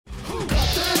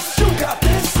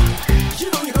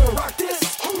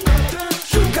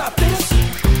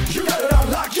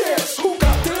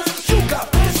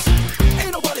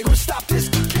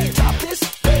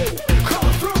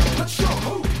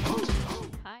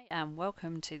and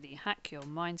welcome to the Hack Your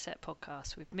Mindset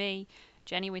podcast with me,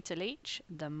 Jenny Winter-Leach,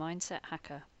 the Mindset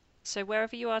Hacker. So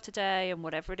wherever you are today and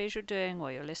whatever it is you're doing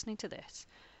while you're listening to this,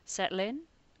 settle in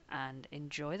and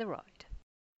enjoy the ride.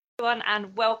 Everyone,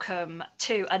 and welcome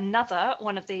to another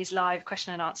one of these live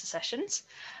question and answer sessions.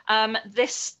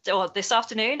 This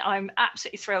afternoon, I'm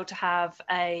absolutely thrilled to have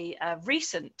a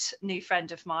recent new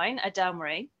friend of mine, Adele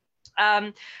Marie.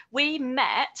 We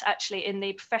met actually in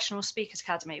the Professional Speakers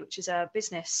Academy, which is a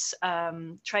business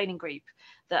training group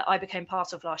that I became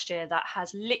part of last year that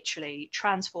has literally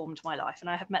transformed my life. And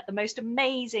I have met the most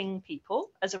amazing people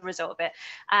as a result of it.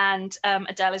 And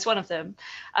Adele is one of them.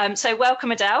 So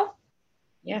welcome, Adele.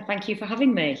 Yeah, thank you for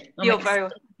having me. You're very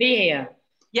welcome to be here.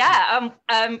 Yeah,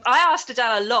 I asked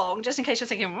Adele along, just in case you're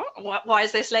thinking, why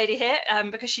is this lady here?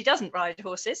 Because she doesn't ride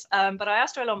horses, but I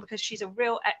asked her along because she's a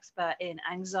real expert in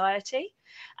anxiety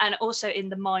and also in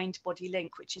the mind-body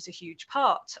link, which is a huge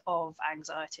part of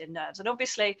anxiety and nerves. And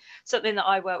obviously something that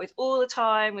I work with all the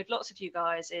time with lots of you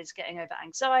guys is getting over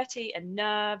anxiety and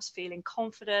nerves, feeling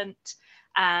confident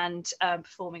and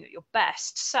performing at your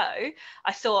best. So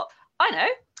I thought,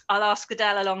 I'll ask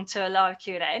Adele along to a live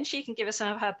Q&A and she can give us some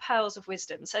of her pearls of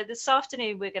wisdom. So this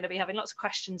afternoon, we're going to be having lots of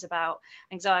questions about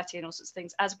anxiety and all sorts of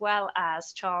things, as well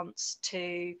as chance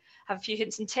to have a few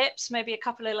hints and tips, maybe a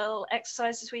couple of little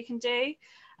exercises we can do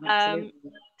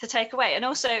to take away, and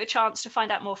also a chance to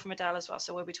find out more from Adele as well.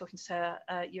 So we'll be talking to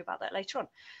you about that later on.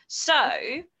 So,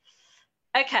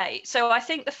 okay, so I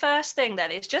think the first thing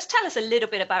then is just tell us a little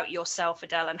bit about yourself,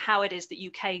 Adele, and how it is that you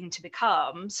came to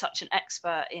become such an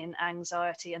expert in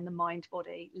anxiety and the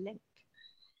mind-body link.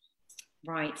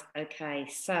 Right, okay,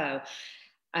 so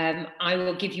I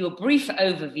will give you a brief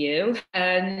overview.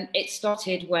 It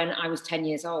started when I was 10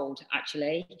 years old,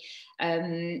 actually.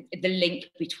 The link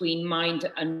between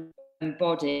mind and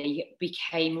body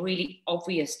became really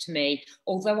obvious to me,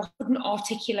 although I couldn't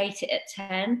articulate it at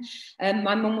 10.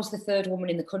 My mum was the third woman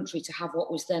in the country to have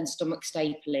what was then stomach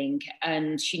stapling,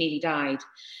 and she nearly died.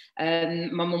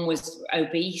 My mum was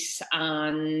obese,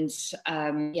 and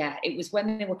it was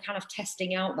when they were kind of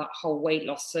testing out that whole weight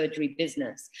loss surgery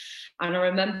business. And I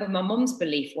remember my mum's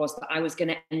belief was that I was going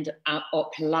to end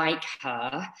up like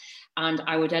her, and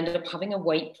I would end up having a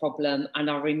weight problem. And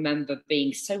I remember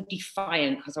being so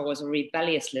defiant because I was a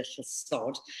rebellious little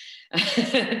sod. I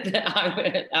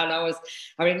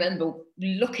remember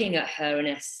looking at her in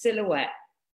a silhouette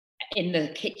in the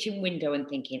kitchen window and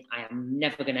thinking, I am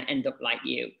never going to end up like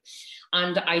you.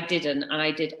 And I didn't. And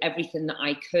I did everything that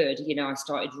I could. You know, I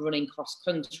started running cross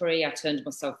country. I turned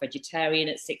myself vegetarian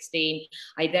at 16.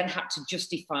 I then had to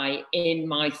justify in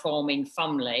my farming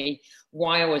family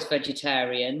why I was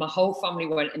vegetarian. My whole family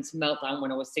went into meltdown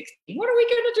when I was 16. What are we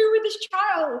going to do with this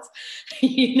child?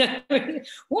 You know,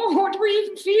 what do we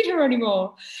even feed her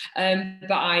anymore?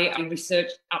 But I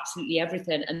researched absolutely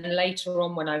everything. And then later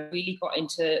on, when I really got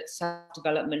into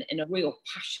self-development in a real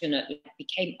passionate,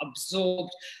 became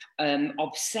absorbed,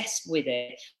 obsessed with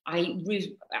it, I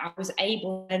was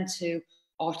able then to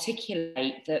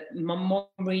articulate that my mom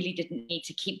really didn't need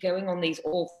to keep going on these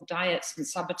awful diets and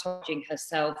sabotaging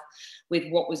herself with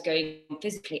what was going on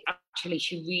physically. Actually,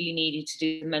 she really needed to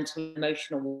do the mental and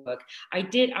emotional work. I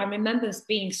remember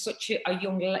being such a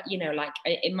young, you know, like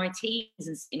in my teens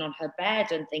and sitting on her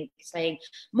bed and saying,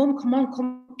 Mum, come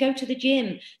on, go to the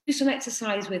gym, do some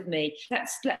exercise with me.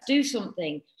 Let's do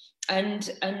something. And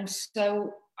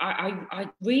so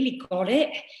I really got it.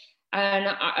 And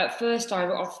at first I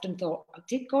often thought,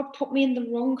 did God put me in the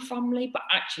wrong family? But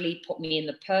actually put me in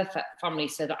the perfect family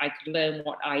so that I could learn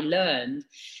what I learned,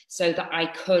 so that I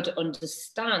could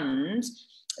understand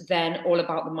then all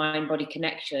about the mind-body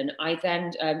connection. I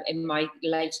then, in my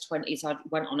late 20s, I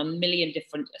went on a million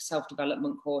different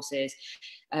self-development courses,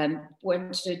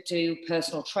 went to do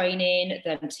personal training,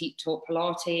 then taught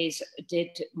Pilates, did,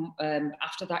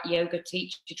 after that, yoga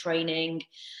teacher training.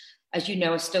 As you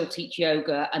know, I still teach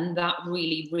yoga, and that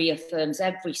really reaffirms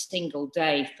every single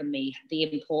day for me the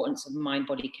importance of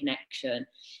mind-body connection.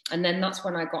 And then that's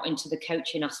when I got into the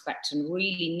coaching aspect and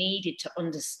really needed to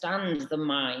understand the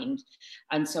mind.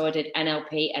 And so I did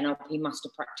NLP Master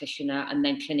Practitioner, and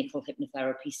then clinical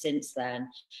hypnotherapy since then.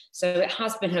 So it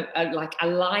has been a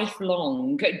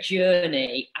lifelong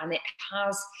journey, and it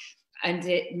has... And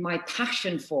my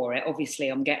passion for it, obviously,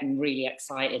 I'm getting really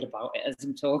excited about it as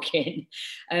I'm talking.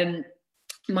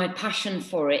 My passion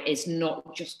for it is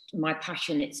not just my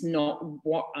passion. It's not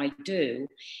what I do.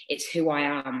 It's who I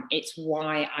am. It's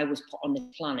why I was put on the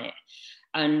planet.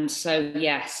 And so,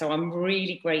 yeah, so I'm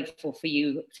really grateful for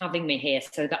you having me here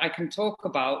so that I can talk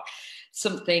about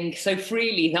something so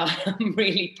freely that I'm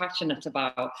really passionate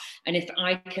about. And if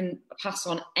I can pass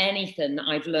on anything that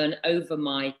I've learned over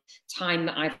my time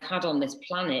that I've had on this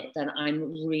planet, then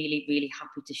I'm really, really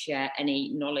happy to share any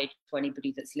knowledge to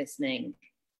anybody that's listening.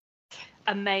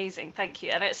 Amazing, thank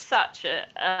you. And it's such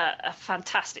a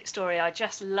fantastic story. I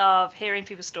just love hearing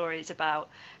people's stories about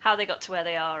how they got to where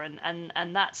they are,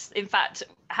 and that's in fact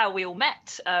how we all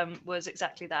met, was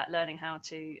exactly that, learning how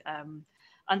to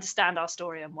understand our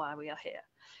story and why we are here.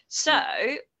 So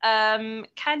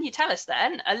can you tell us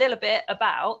then a little bit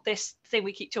about this thing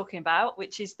we keep talking about,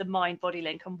 which is the mind-body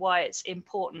link and why it's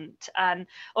important? And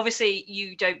obviously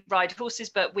you don't ride horses,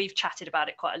 but we've chatted about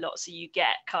it quite a lot, so you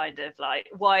get kind of like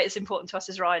why it's important to us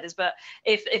as riders. But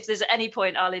if there's any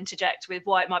point, I'll interject with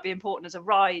why it might be important as a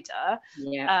rider.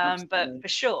 Yeah, but for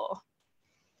sure.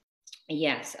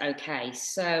 Yes, okay.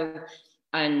 So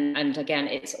and again,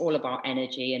 it's all about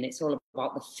energy, and it's all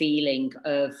about the feeling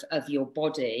of your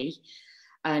body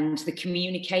and the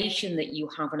communication that you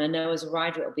have. And I know as a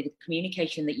rider, it'll be the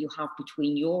communication that you have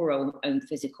between your own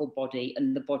physical body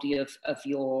and the body of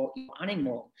your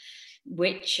animal,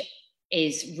 which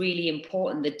is really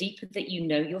important. The deeper that you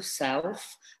know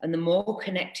yourself and the more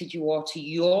connected you are to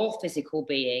your physical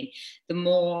being, the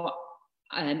more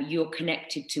you're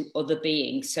connected to other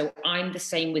beings. So I'm the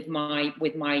same with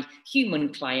my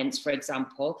human clients, for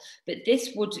example, but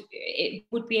it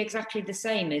would be exactly the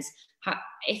same as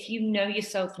if you know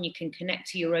yourself and you can connect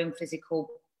to your own physical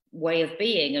way of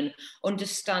being and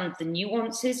understand the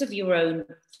nuances of your own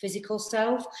physical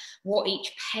self, what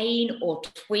each pain or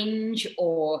twinge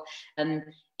or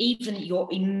even your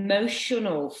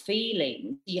emotional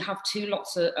feeling. You have two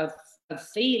lots of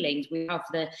feelings. We have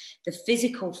the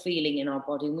physical feeling in our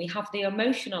body, and we have the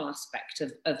emotional aspect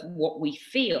of what we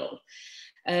feel.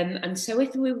 And so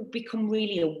if we become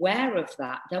really aware of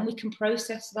that, then we can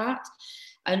process that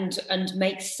and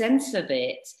make sense of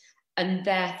it. And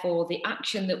therefore the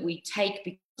action that we take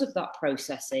because of that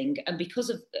processing and because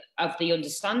of the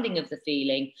understanding of the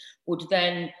feeling would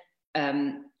then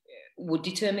would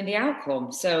determine the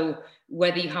outcome. So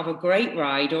whether you have a great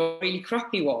ride or a really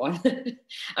crappy one.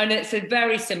 And it's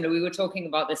very similar. We were talking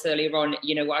about this earlier on.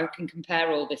 You know, I can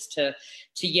compare all this to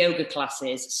yoga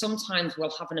classes. Sometimes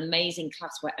we'll have an amazing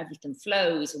class where everything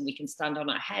flows and we can stand on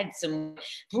our heads and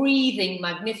breathing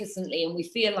magnificently and we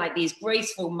feel like these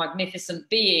graceful, magnificent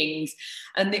beings.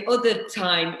 And the other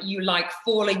time you like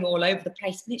falling all over the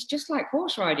place. And it's just like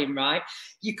horse riding, right?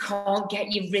 You can't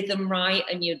get your rhythm right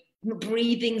and your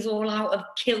breathing's all out of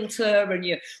kilter and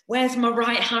where's my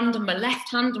right hand and my left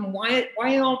hand and why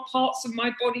are parts of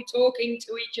my body talking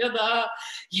to each other,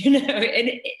 you know?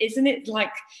 And isn't it like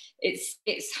it's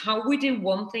how we do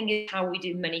one thing is how we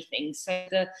do many things. So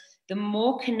the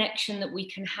more connection that we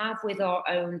can have with our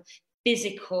own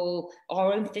physicality,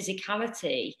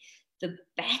 the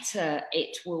better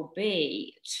it will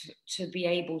be to be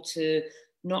able to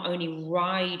not only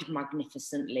ride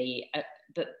magnificently,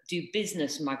 but do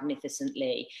business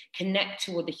magnificently, connect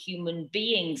to other human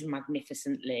beings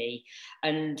magnificently,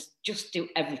 and just do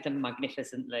everything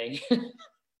magnificently.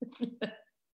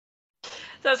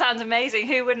 That sounds amazing.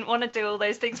 Who wouldn't want to do all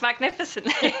those things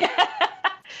magnificently?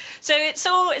 So it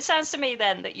sounds to me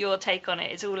then that your take on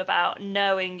it is all about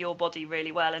knowing your body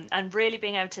really well and really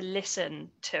being able to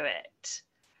listen to it.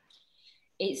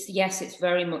 It's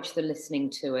very much the listening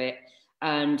to it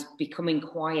and becoming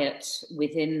quiet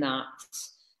within that.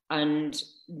 And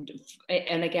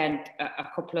again, a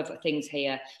couple of things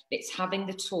here. It's having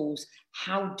the tools.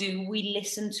 How do we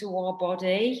listen to our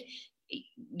body?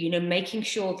 You know, making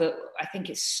sure that I think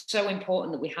it's so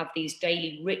important that we have these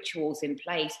daily rituals in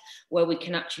place where we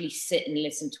can actually sit and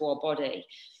listen to our body.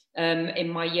 In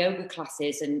my yoga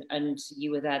classes, and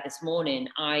you were there this morning,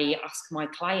 I ask my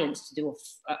clients to do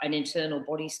an internal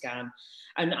body scan.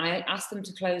 And I ask them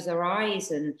to close their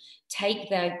eyes and take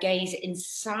their gaze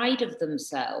inside of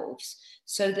themselves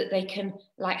so that they can,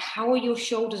 like, how are your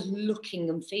shoulders looking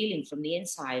and feeling from the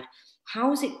inside?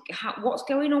 What's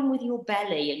going on with your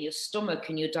belly and your stomach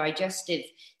and your digestive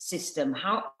system?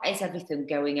 How is everything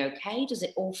going okay? Does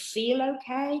it all feel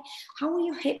okay? How are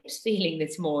your hips feeling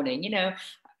this morning? You know,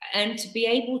 and to be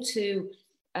able to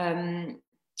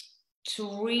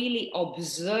really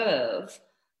observe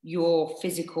your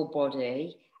physical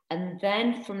body, and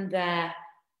then from there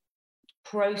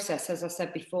process, as I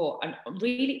said before, and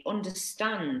really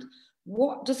understand,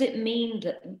 what does it mean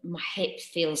that my hip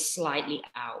feels slightly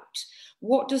out?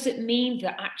 What does it mean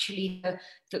that actually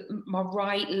my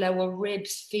right lower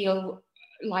ribs feel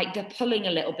like they're pulling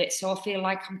a little bit, so I feel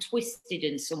like I'm twisted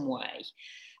in some way?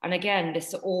 And again,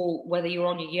 this all, whether you're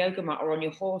on your yoga mat or on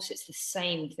your horse, it's the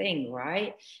same thing,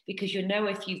 right? Because you know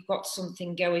if you've got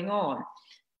something going on.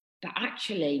 But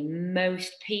actually,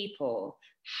 most people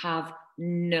have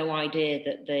no idea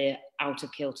that they're out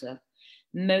of kilter.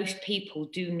 Most people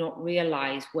do not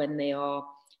realize when they are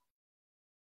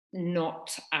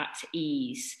not at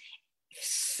ease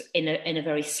in a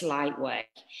very slight way.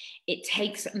 It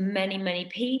takes many, many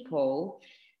people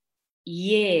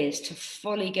years to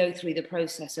fully go through the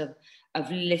process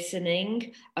of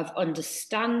listening, of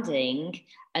understanding,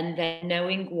 and then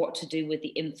knowing what to do with the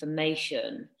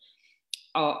information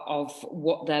of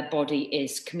what their body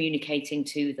is communicating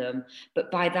to them.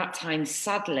 But by that time,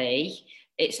 sadly,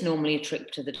 it's normally a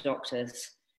trip to the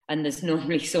doctors, and there's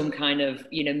normally some kind of,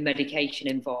 medication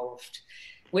involved,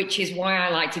 which is why I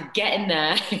like to get in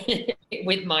there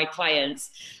with my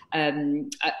clients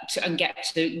and get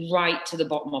right to the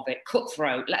bottom of it.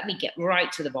 Cutthroat, let me get right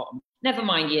to the bottom. Never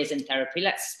mind years in therapy.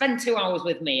 Let's spend 2 hours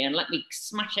with me and let me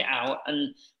smash it out,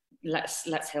 and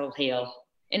let's heal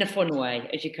in a fun way,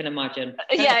 as you can imagine.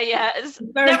 Yeah. It's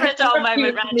never a dull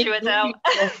moment around you, Adele.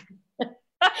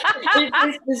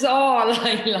 It's bizarre,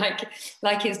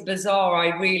 like it's bizarre.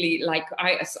 I really like.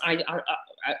 I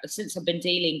since I've been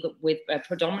dealing with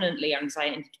predominantly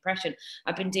anxiety and depression,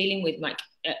 I've been dealing with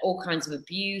all kinds of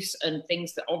abuse and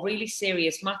things that are really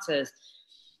serious matters.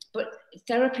 But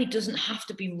therapy doesn't have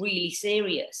to be really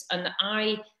serious, and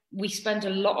we spend a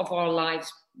lot of our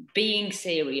lives being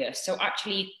serious. So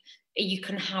actually, you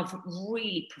can have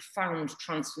really profound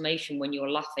transformation when you're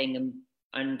laughing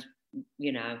and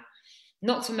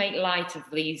not to make light of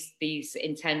these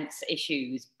intense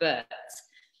issues, but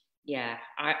yeah,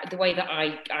 the way that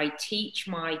I teach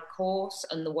my course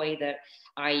and the way that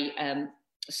I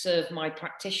serve my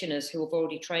practitioners who have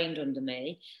already trained under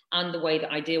me, and the way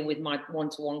that I deal with my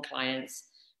one-to-one clients,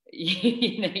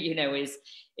 is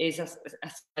I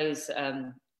suppose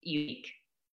unique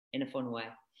in a fun way.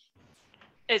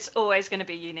 It's always going to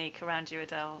be unique around you,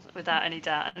 Adele, without any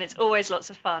doubt. And it's always lots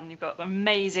of fun. You've got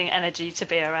amazing energy to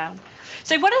be around.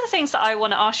 So one of the things that I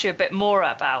want to ask you a bit more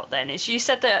about then is, you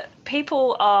said that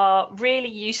people are really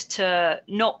used to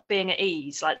not being at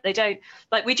ease. Like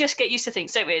we just get used to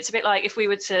things, don't we? It's a bit like if we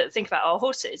were to think about our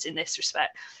horses in this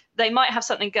respect. They might have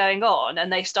something going on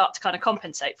and they start to kind of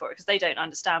compensate for it because they don't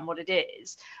understand what it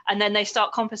is. And then they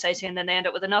start compensating, and then they end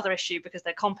up with another issue because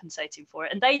they're compensating for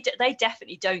it. And they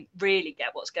definitely don't really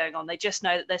get what's going on. They just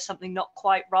know that there's something not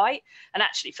quite right. And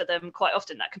actually for them, quite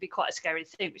often that can be quite a scary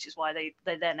thing, which is why they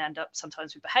then end up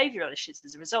sometimes with behavioural issues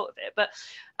as a result of it. But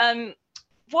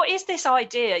what is this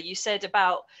idea you said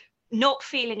about not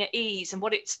feeling at ease and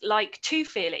what it's like to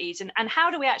feel at ease, and how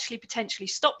do we actually potentially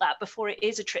stop that before it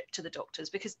is a trip to the doctors?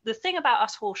 Because the thing about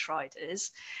us horse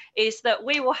riders is that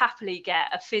we will happily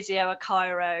get a physio, a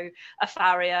chiro, a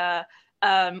farrier,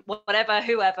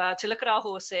 whoever to look at our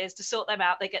horses, to sort them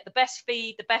out. They get the best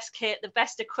feed, the best kit, the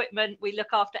best equipment. We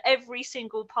look after every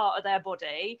single part of their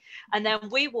body, and then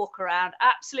we walk around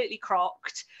absolutely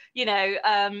crocked,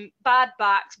 bad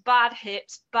backs, bad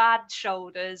hips, bad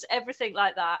shoulders, everything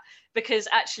like that, because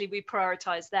actually we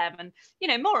prioritize them. And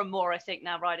more and more I think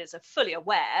now riders are fully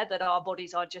aware that our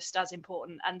bodies are just as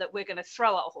important, and that we're going to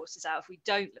throw our horses out if we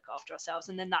don't look after ourselves,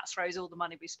 and then that throws all the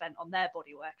money we spent on their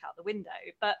body work out the window.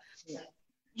 But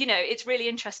it's really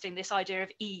interesting, this idea of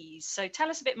ease. So tell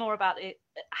us a bit more about it,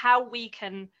 how we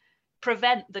can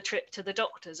prevent the trip to the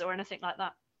doctors or anything like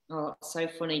that. Oh, it's so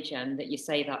funny, Jen, that you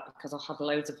say that, because I have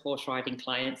loads of horse riding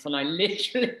clients and I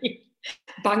literally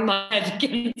bang my head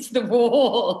against the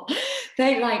wall.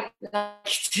 They like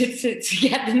to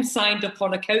get them signed up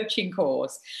on a coaching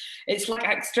course. It's like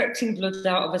extracting blood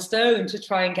out of a stone to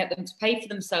try and get them to pay for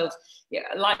themselves. Yeah,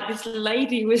 like this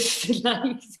lady was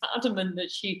like adamant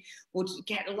that she would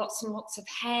get lots and lots of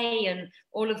hay and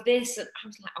all of this, and I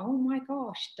was like, oh my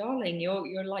gosh, darling, you're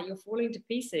falling to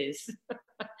pieces.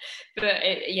 But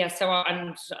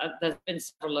there's been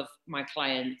several of my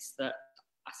clients that,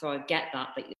 so I get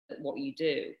that what you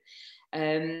do.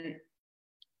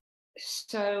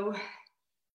 So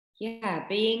yeah,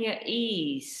 being at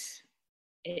ease,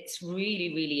 it's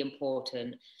really, really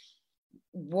important.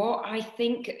 What I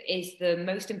think is the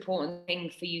most important thing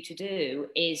for you to do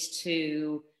is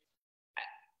to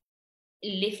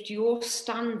lift your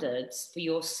standards for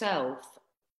yourself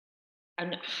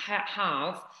and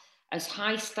have as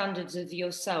high standards of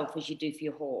yourself as you do for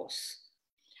your horse.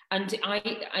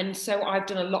 And so I've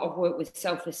done a lot of work with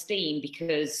self-esteem,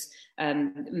 because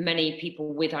many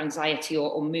people with anxiety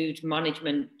or mood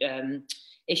management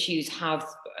issues have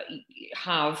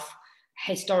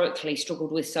historically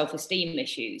struggled with self-esteem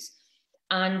issues,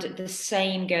 and the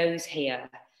same goes here.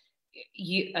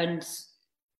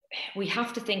 we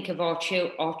have to think of our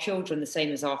children the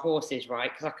same as our horses,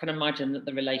 right? Because I can imagine that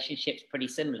the relationship's pretty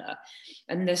similar.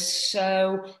 And there's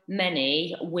so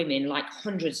many women, like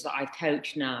hundreds that I've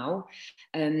coached now,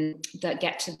 that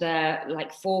get to their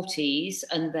like 40s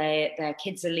and their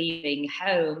kids are leaving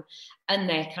home and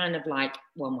they're kind of like,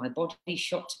 well, my body's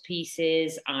shot to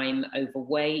pieces, I'm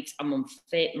overweight, I'm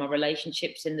unfit, my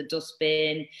relationship's in the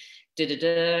dustbin.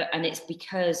 And it's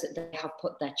because they have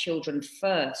put their children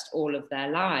first all of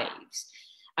their lives.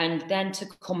 And then to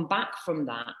come back from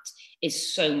that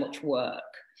is so much work.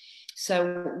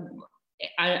 So,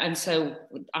 I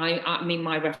mean,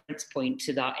 my reference point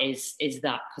to that is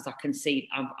that, because I can see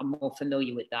I'm more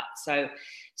familiar with that. So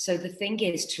the thing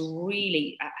is to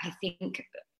really, I think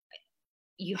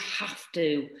you have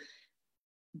to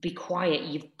be quiet.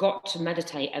 You've got to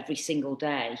meditate every single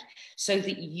day so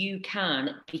that you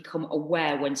can become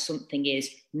aware when something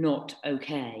is not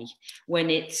okay, when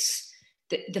it's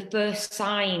the first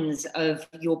signs of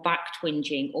your back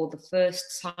twinging, or the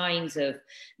first signs of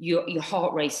your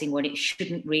heart racing when it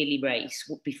shouldn't really race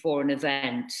before an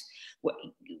event,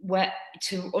 where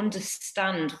to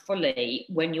understand fully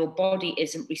when your body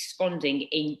isn't responding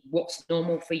in what's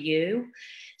normal for you,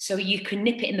 so you can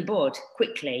nip it in the bud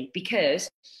quickly.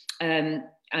 Because and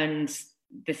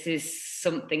this is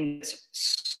something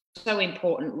that's so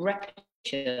important,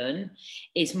 repetition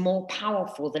is more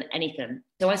powerful than anything.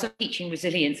 So as I'm teaching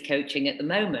resilience coaching at the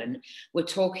moment, we're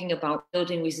talking about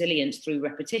building resilience through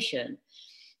repetition.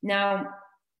 Now,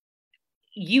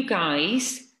 you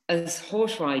guys as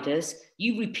horse riders,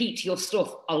 you repeat your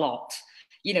stuff a lot,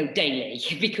 daily,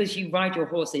 because you ride your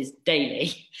horses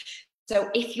daily. So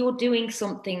if you're doing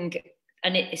something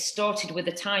and it started with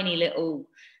a tiny little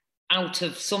out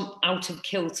of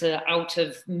kilter, out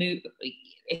of move,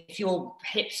 if your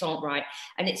hips aren't right,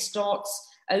 and it starts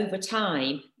over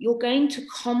time, you're going to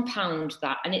compound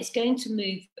that, and it's going to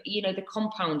move, the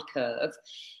compound curve.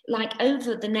 Like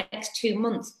over the next 2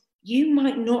 months, you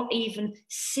might not even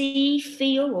see,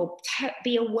 feel, or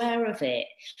be aware of it.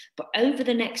 But over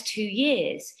the next 2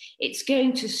 years, it's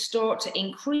going to start to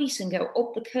increase and go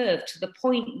up the curve to the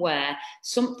point where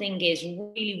something is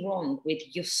really wrong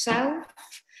with yourself,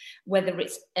 whether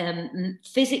it's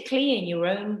physically in your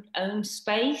own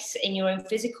space, in your own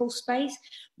physical space,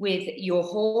 with your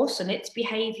horse and its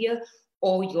behavior,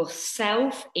 or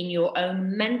yourself in your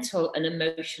own mental and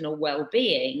emotional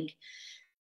well-being,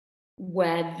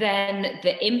 where then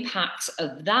the impacts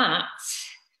of that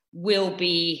will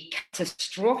be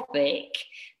catastrophic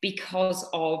because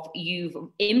of you've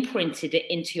imprinted it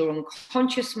into your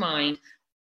unconscious mind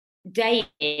day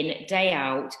in, day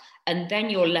out, and then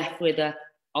you're left with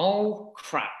oh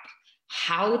crap,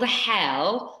 how the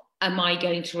hell am I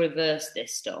going to reverse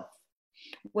this stuff?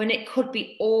 When it could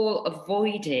be all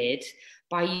avoided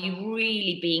by you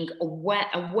really being aware.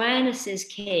 Awareness is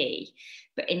key.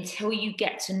 But until you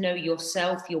get to know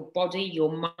yourself, your body,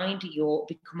 your mind,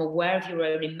 become aware of your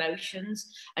own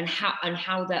emotions and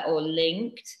how they're all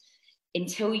linked,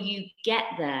 until you get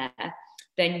there,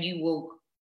 then you will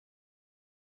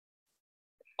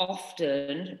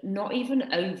often not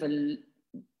even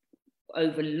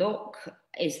overlook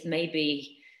is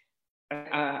maybe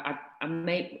I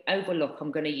may overlook,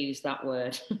 I'm going to use that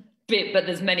word, but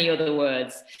there's many other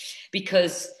words,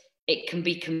 because it can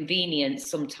be convenient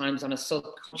sometimes on a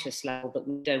subconscious level that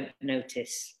we don't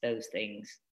notice those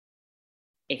things.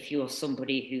 If you're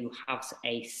somebody who has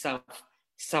a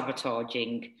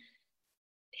self-sabotaging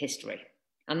history.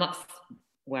 And that's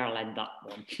where I'll end that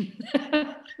one.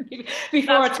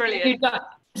 Before that's I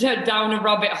take down a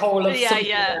rabbit hole of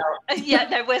something else. Yeah,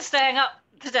 no, we're staying up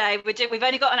today. We've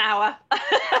only got an hour.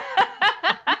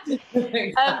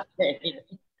 Exactly.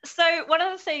 So one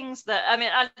of the things that,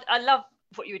 I love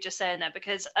what you were just saying there,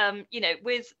 because,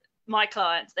 with my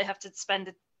clients, they have to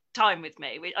spend time with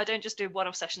me. I don't just do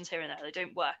one-off sessions here and there. They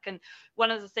don't work. And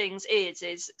one of the things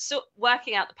is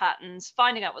working out the patterns,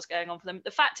 finding out what's going on for them.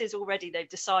 The fact is already they've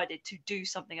decided to do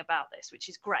something about this, which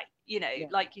is great.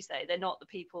 Like you say, they're not the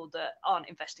people that aren't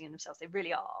investing in themselves. They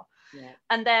really are. Yeah.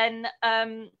 And then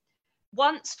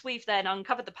once we've then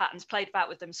uncovered the patterns, played about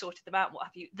with them, sorted them out, what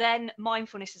have you, then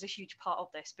mindfulness is a huge part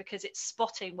of this, because it's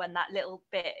spotting when that little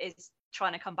bit is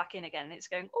trying to come back in again. And it's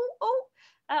going,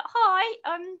 hi,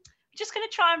 I'm just going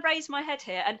to try and raise my head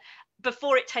here, and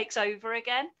before it takes over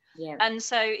again. Yeah. And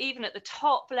so even at the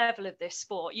top level of this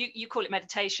sport, you call it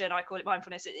meditation, I call it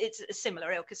mindfulness. It's a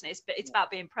similar ilk, isn't it? But it's about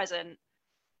being present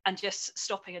and just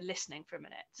stopping and listening for a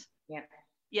minute.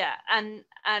 Yeah. And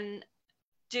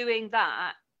doing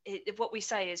that what we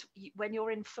say is when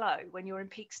you're in flow, when you're in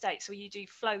peak state, so you do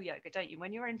flow yoga, don't you?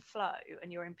 When you're in flow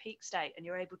and you're in peak state and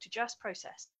you're able to just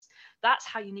process, that's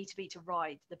how you need to be to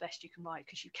ride the best you can ride,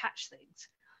 because you catch things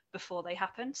before they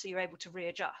happen, so you're able to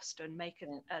readjust and make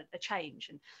a change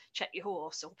and check your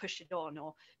horse or push it on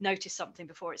or notice something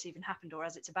before it's even happened or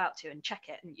as it's about to, and check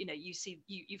it, and you see,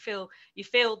 you feel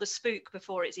the spook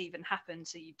before it's even happened,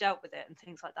 so you've dealt with it and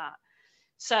things like that.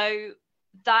 So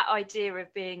that idea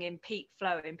of being in peak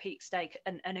flow, in peak state,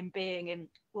 and in being in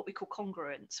what we call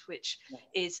congruence, which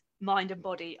is mind and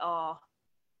body are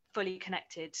fully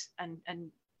connected, and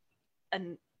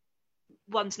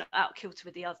one's not out of kilter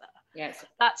with the other. Yes,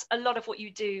 that's a lot of what you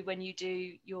do when you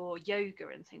do your yoga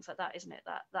and things like that, isn't it?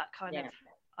 That kind of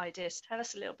ideas. Tell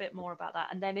us a little bit more about that,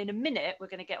 and then in a minute we're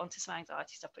going to get onto some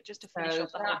anxiety stuff, but just to finish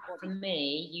off the whole body. For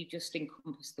me, you just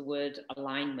encompass the word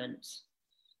alignment,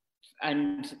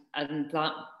 and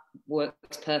that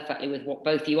works perfectly with what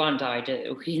both you and I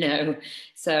do,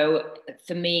 so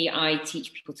for me, I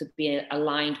teach people to be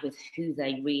aligned with who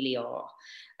they really are,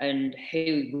 and who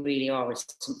you really are is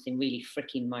something really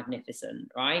freaking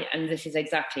magnificent, right? And this is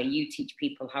exactly, you teach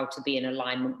people how to be in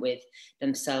alignment with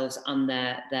themselves and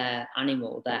their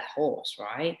animal, their horse,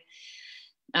 right?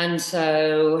 And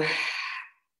so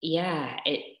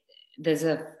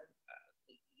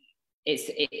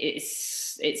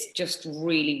it's just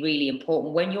really, really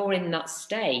important when you're in that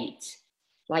state.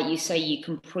 Like you say, you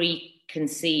can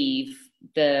preconceive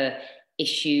the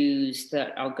issues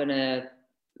that are going to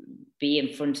be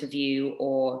in front of you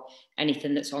or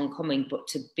anything that's oncoming, but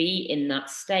to be in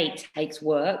that state takes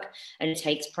work and it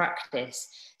takes practice.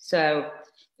 So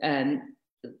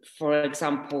for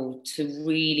example, to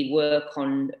really work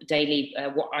on daily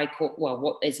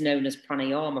what is known as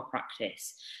pranayama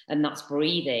practice, and that's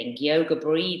breathing, yoga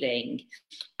breathing,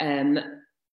 and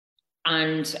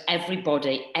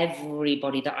everybody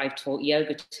that I've taught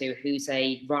yoga to who's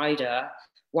a rider,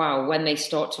 wow, when they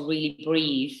start to really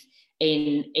breathe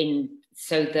in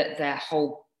so that their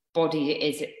whole body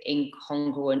is in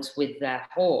congruence with their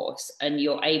horse, and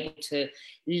you're able to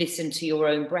listen to your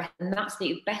own breath, and that's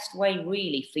the best way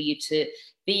really for you to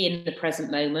be in the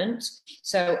present moment.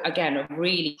 So again, a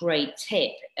really great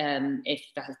tip, if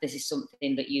this is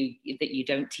something that you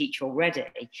don't teach already,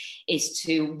 is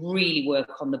to really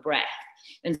work on the breath.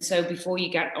 And so before you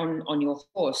get on your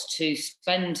horse, to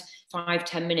spend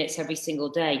 5-10 minutes every single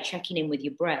day checking in with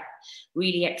your breath,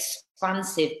 really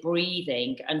expansive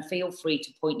breathing, and feel free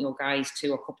to point your guys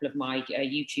to a couple of my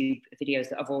YouTube videos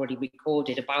that I've already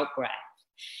recorded about breath.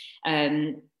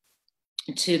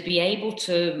 To be able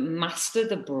to master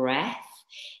the breath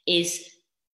is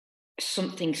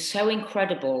something so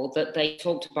incredible that they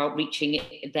talked about reaching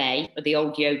the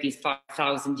old yogis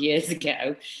 5,000 years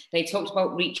ago, they talked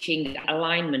about reaching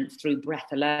alignment through breath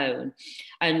alone.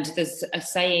 And there's a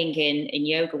saying in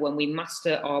yoga, when we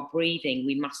master our breathing,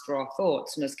 we master our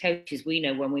thoughts. And as coaches, we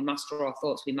know when we master our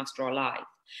thoughts, we master our life.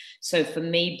 So for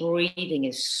me, breathing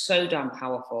is so damn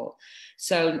powerful.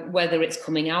 So whether it's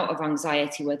coming out of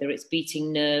anxiety, whether it's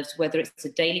beating nerves, whether it's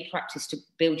a daily practice to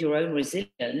build your own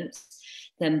resilience,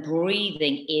 then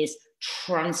breathing is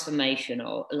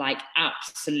transformational, like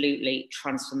absolutely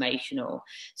transformational.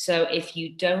 So if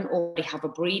you don't already have a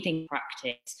breathing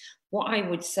practice, what I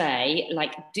would say,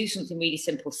 like, do something really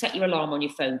simple. Set your alarm on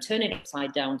your phone, turn it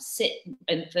upside down, sit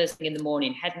and first thing in the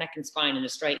morning, head, neck and spine in a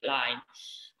straight line,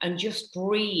 and just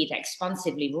breathe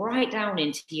expansively right down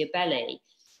into your belly.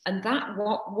 And that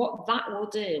what that will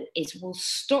do is will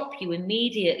stop you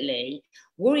immediately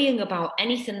worrying about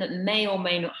anything that may or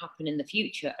may not happen in the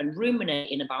future, and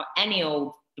ruminating about any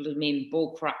old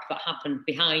bull crap that happened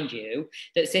behind you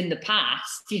that's in the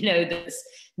past, that's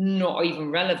not even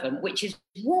relevant, which is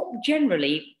what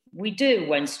generally we do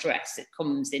when stress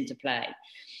comes into play.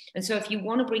 And so if you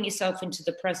want to bring yourself into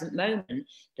the present moment,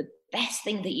 the best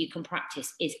thing that you can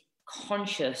practice is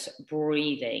conscious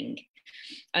breathing.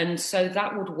 And so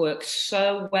that would work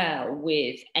so well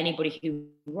with anybody who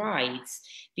rides,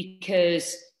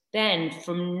 because then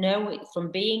from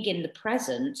being in the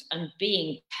present and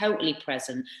being totally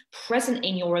present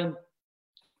in your own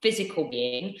physical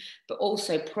being, but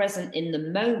also present in the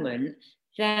moment,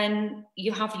 then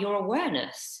you have your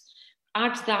awareness.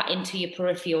 Add that into your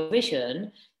peripheral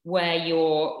vision, where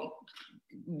you're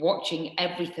watching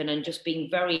everything and just being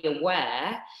very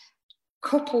aware.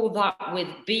 Couple that with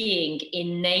being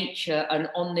in nature and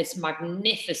on this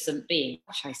magnificent being.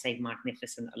 Gosh, I say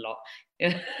magnificent a lot.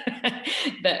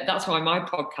 That's why my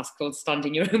podcast called Stand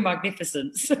in Your Own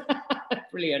Magnificence.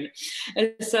 Brilliant.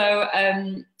 And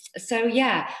so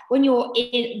yeah, when you're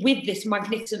in with this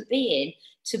magnificent being,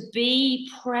 to be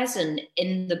present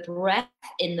in the breath,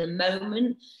 in the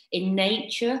moment, in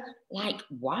nature, like,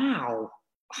 wow,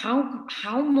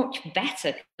 how much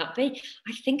better can that be?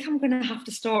 I think I'm going to have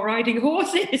to start riding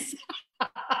horses.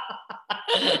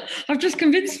 I've just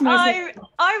convinced myself.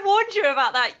 I warned you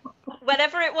about that.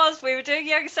 Whenever it was, we were doing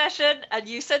yoga session, and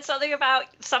you said something about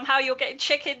somehow you're getting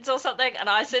chickens or something, and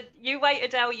I said, "You wait,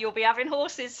 Adele, you'll be having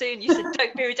horses soon." You said,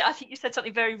 "Don't be rude." I think you said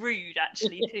something very rude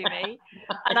actually to me,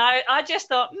 and I just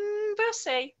thought, we'll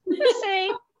see,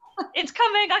 it's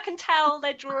coming. I can tell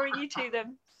they're drawing you to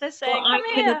them. They're saying, "Come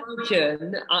here."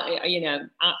 Can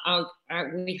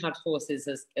imagine. We had horses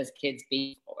as kids.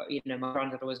 My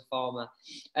granddad was a farmer,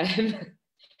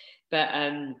 but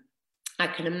I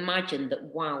can imagine that,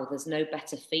 wow, there's no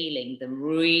better feeling than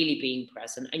really being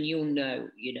present. And you'll know,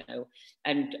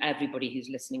 and everybody who's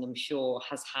listening, I'm sure,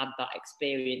 has had that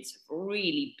experience of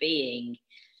really being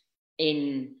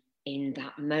in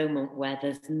that moment where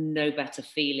there's no better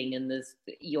feeling, and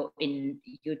you're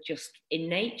just in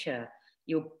nature.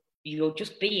 You're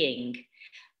just being.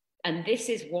 And this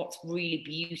is what's really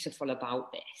beautiful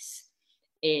about this,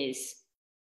 is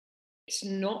it's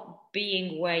not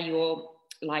being where you're,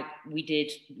 like we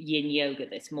did yin yoga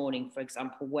this morning, for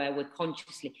example, where we're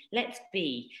consciously, let's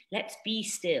be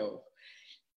still.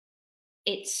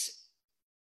 It's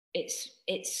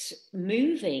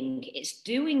moving, it's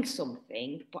doing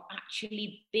something, but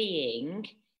actually being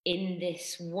in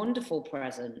this wonderful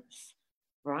presence,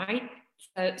 right?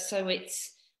 So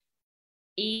it's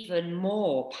even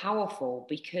more powerful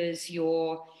because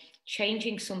you're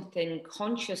changing something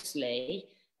consciously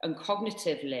and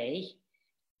cognitively,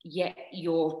 yet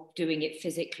you're doing it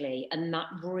physically. And that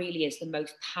really is the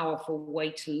most powerful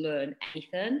way to learn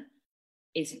anything,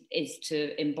 is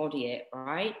to embody it,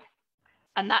 right?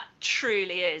 And that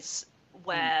truly is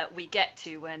where we get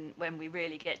to when we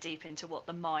really get deep into what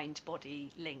the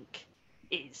mind-body link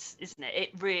is, isn't it? It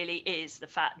really is the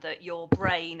fact that your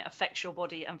brain affects your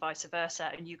body and vice versa,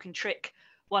 and you can trick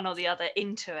one or the other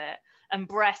into it. And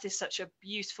breath is such a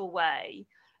beautiful way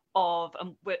of,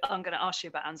 and I'm going to ask you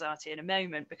about anxiety in a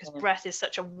moment, because breath is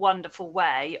such a wonderful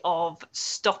way of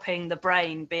stopping the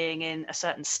brain being in a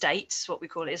certain state, is what we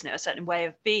call it, isn't it? A certain way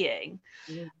of being.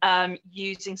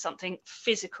 Using something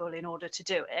physical in order to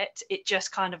do it, it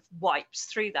just kind of wipes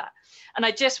through that. And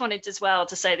I just wanted as well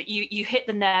to say that you hit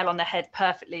the nail on the head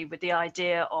perfectly with the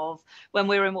idea of when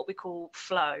we're in what we call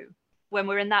flow, when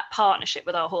we're in that partnership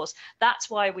with our horse. That's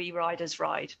why we riders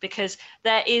ride, because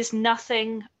there is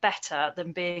nothing better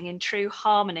than being in true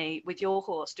harmony with your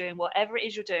horse, doing whatever it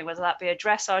is you're doing, whether that be a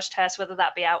dressage test, whether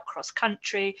that be out cross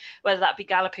country, whether that be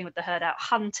galloping with the herd out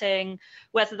hunting,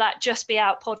 whether that just be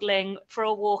out poddling for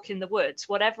a walk in the woods,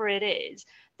 whatever it is,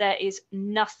 there is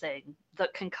nothing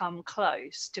that can come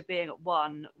close to being at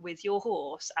one with your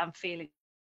horse and feeling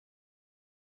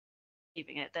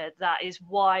it. That is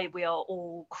why we are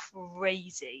all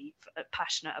crazy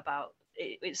passionate about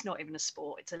it. It's not even a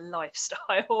sport, it's a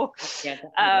lifestyle.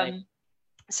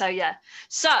 So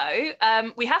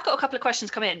we have got a couple of questions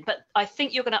come in, but I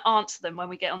think you're going to answer them when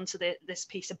we get onto this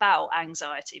piece about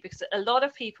anxiety, because a lot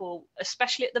of people,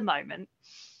 especially at the moment,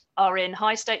 are in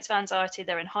high states of anxiety.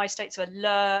 They're in high states of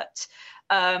alert.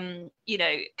 Can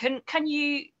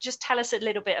you just tell us a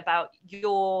little bit about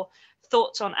your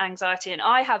thoughts on anxiety? And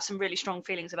I have some really strong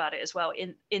feelings about it as well,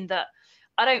 in that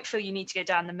I don't feel you need to go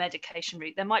down the medication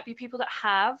route. There might be people that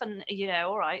have, and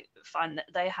all right, fine,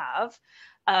 that they have,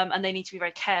 and they need to be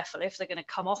very careful if they're going to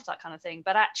come off that kind of thing.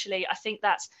 But actually, I think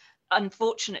that's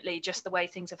unfortunately just the way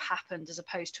things have happened, as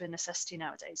opposed to a necessity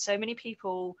nowadays. So many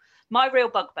people, my real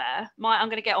bugbear, I'm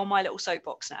going to get on my little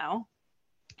soapbox now,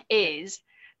 is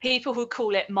people who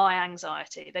call it my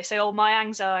anxiety. They say, oh, my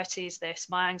anxiety is this,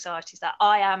 my anxiety is that,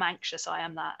 I am anxious, I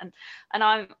am that. And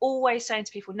I'm always saying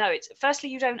to people, no, it's, firstly,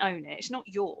 you don't own it. It's not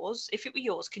yours. If it were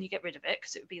yours, can you get rid of it?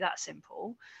 Because it would be that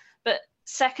simple. But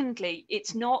secondly,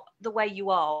 it's not the way you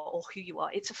are or who you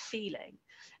are. It's a feeling.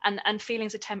 And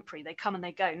feelings are temporary. They come and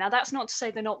they go. Now, that's not to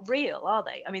say they're not real, are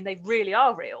they? I mean, they really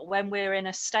are real when we're in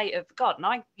a state of God. And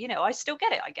I still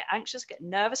get it. I get anxious, get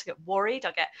nervous, I get worried.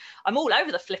 I'm all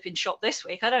over the flipping shop this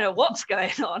week. I don't know what's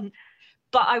going on.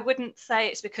 But I wouldn't say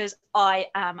it's because I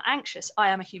am anxious. I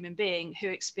am a human being who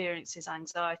experiences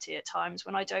anxiety at times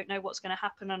when I don't know what's going to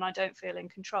happen and I don't feel in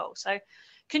control. So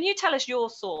can you tell us your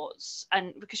thoughts,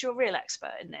 and because you're a real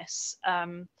expert in this,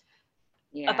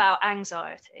 about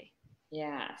anxiety?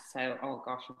 Yeah, so, oh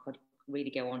gosh, I could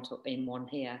really go on to in one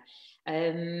here.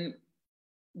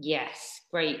 Yes,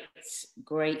 great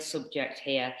subject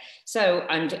here. So,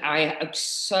 and I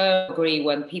so agree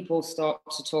when people start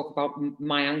to talk about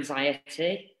my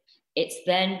anxiety, it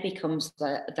then becomes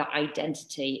the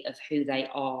identity of who they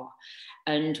are.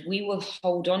 And we will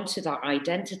hold on to that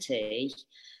identity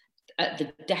at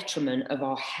the detriment of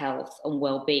our health and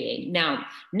well-being. Now,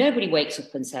 nobody wakes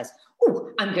up and says,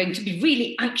 oh, I'm going to be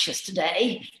really anxious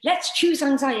today. Let's choose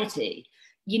anxiety.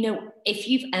 You know, if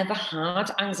you've ever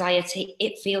had anxiety,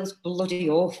 it feels bloody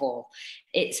awful.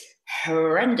 It's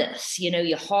horrendous. You know,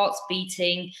 your heart's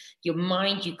beating, your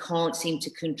mind, you can't seem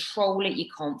to control it. You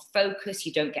can't focus.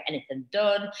 You don't get anything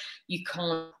done. You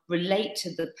can't relate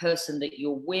to the person that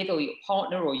you're with or your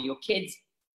partner or your kids.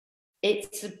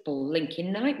 It's a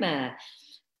blinking nightmare.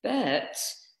 But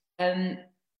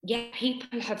yeah,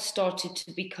 people have started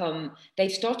to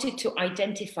they've started to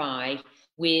identify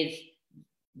with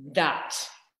that,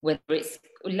 whether it's,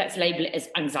 let's label it as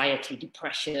anxiety,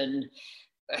 depression,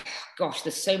 gosh,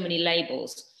 there's so many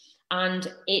labels,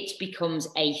 and it becomes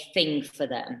a thing for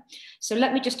them. So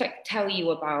let me just tell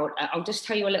you about, I'll just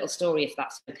tell you a little story, if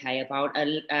that's okay, about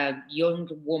a young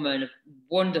woman, a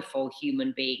wonderful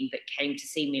human being that came to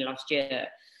see me last year.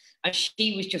 And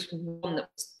she was just one that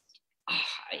was,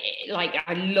 like,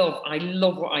 I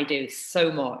love what I do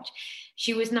so much.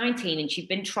 She was 19 and she'd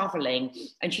been traveling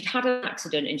and she'd had an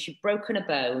accident and she'd broken a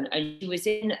bone, and she was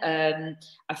in a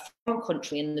foreign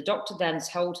country, and the doctor then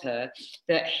told her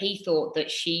that he thought that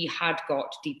she had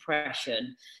got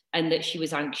depression and that she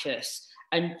was anxious,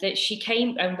 and that she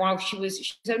came, and while she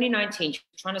was only 19, she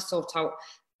was trying to sort out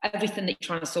everything that you're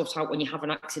trying to sort out when you have an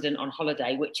accident on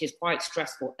holiday, which is quite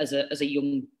stressful as a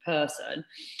young person.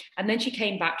 And then she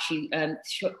came back. She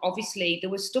obviously,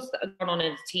 there was stuff that had gone on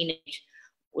in a teenage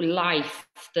life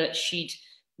that she'd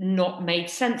not made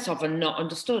sense of and not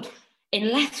understood.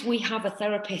 Unless we have a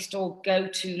therapist or go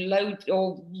to load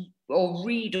or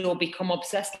read or become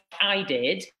obsessed like I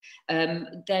did,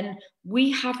 then we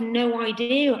have no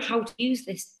idea how to use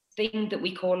this thing that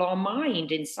we call our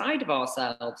mind inside of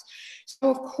ourselves.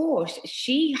 So of course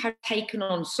she had taken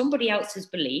on somebody else's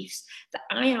beliefs that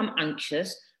I am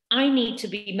anxious, I need to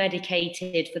be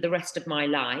medicated for the rest of my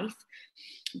life.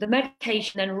 The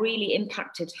medication then really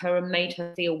impacted her and made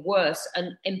her feel worse,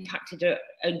 and impacted her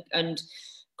and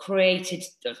created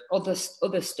other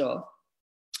stuff.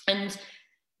 And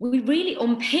we really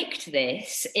unpicked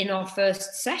this in our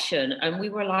first session, and we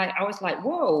were like, I was like,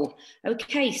 whoa,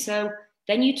 okay, so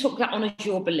then you took that on as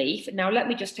your belief. Now, let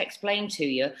me just explain to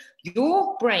you,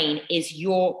 your brain is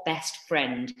your best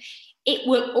friend. It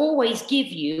will always give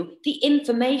you the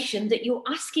information that you're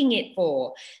asking it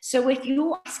for. So if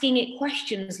you're asking it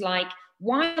questions like,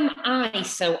 why am I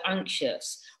so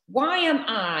anxious? Why am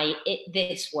I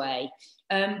this way?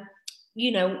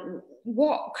 You know,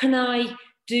 what can I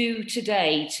do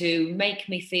today to make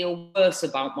me feel worse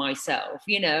about myself?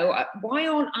 You know, why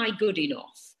aren't I good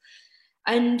enough?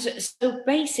 And so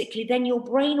basically, then your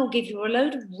brain will give you a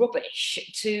load of rubbish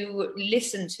to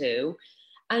listen to,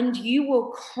 and you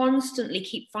will constantly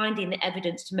keep finding the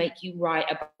evidence to make you right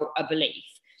about a belief.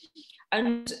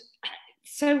 And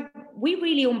so we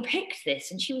really unpicked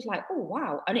this, and she was like, oh,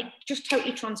 wow. And it just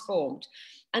totally transformed.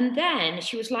 And then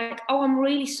she was like, oh, I'm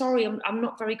really sorry. I'm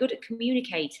not very good at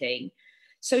communicating.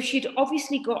 So she'd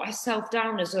obviously got herself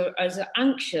down as an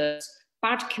anxious,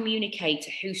 bad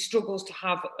communicator who struggles to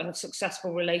have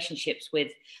successful relationships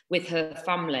with her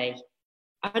family.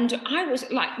 And I was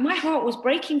like, my heart was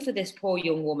breaking for this poor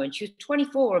young woman. She was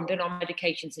 24 and been on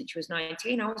medication since she was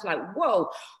 19. I was like, whoa,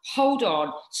 hold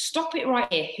on, stop it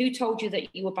right here. Who told you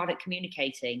that you were bad at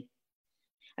communicating?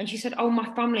 And she said, oh,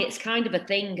 my family, it's kind of a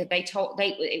thing.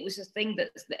 It was a thing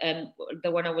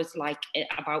that when I was like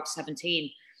about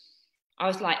 17, I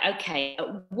was like, okay,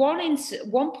 at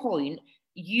one point,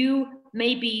 you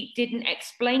maybe didn't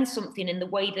explain something in the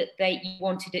way that you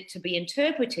wanted it to be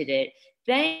interpreted.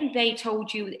 Then they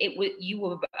told you you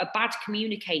were a bad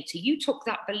communicator. You took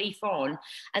that belief on,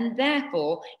 and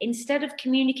therefore, instead of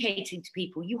communicating to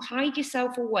people, you hide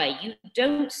yourself away. You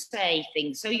don't say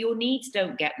things, so your needs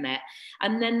don't get met,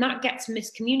 and then that gets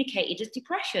miscommunicated as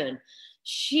depression.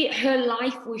 Her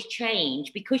life was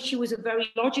changed because she was a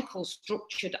very logical,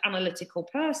 structured, analytical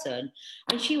person,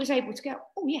 and she was able to go,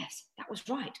 oh yes, that was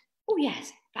right. Oh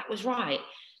yes, that was right.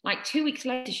 Like 2 weeks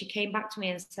later, she came back to me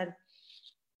and said,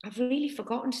 I've really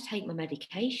forgotten to take my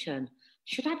medication.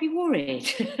 Should I be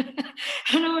worried?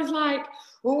 And I was like,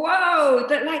 whoa,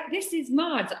 this is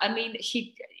mad. I mean,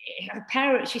 she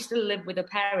still lived with her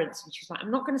parents, and she's like, I'm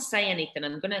not going to say anything.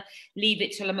 I'm going to leave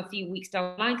it till I'm a few weeks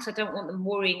down the line because I don't want them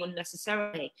worrying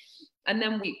unnecessarily. And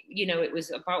then we, you know, it was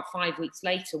about 5 weeks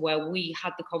later where we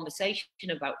had the conversation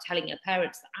about telling her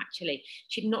parents that actually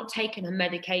she'd not taken her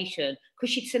medication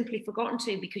because she'd simply forgotten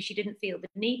to, because she didn't feel the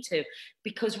need to.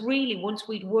 Because really, once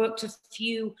we'd worked a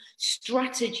few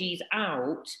strategies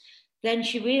out, then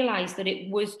she realized that it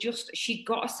was just, she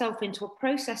got herself into a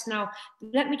process. Now,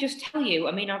 let me just tell you,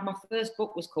 I mean, my first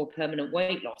book was called Permanent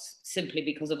Weight Loss, simply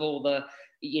because of all the,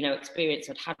 you know, experience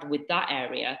I'd had with that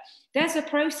area. There's a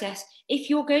process. If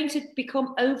you're going to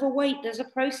become overweight, there's a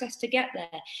process to get there.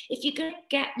 If you're going to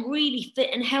get really fit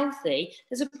and healthy,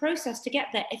 there's a process to get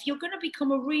there. If you're going to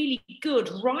become a really good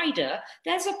rider,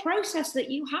 there's a process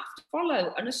that you have to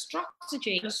follow, and a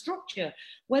strategy and a structure,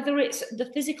 whether it's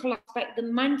the physical aspect, the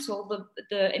mental,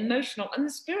 the emotional, and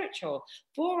the spiritual.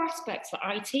 4 aspects that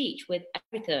I teach with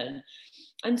everything.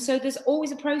 And so there's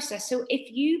always a process. So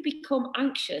if you become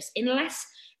anxious, unless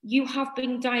you have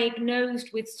been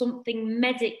diagnosed with something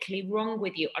medically wrong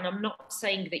with you, and I'm not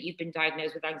saying that you've been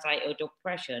diagnosed with anxiety or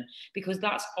depression, because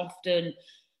that's often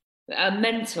a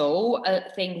mental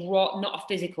thing, not a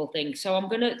physical thing. So I'm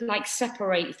going to like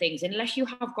separate things. Unless you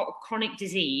have got a chronic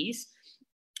disease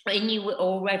in you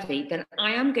already, then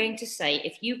I am going to say,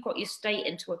 if you've got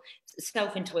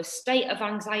yourself into a state of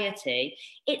anxiety,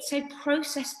 it's a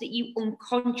process that you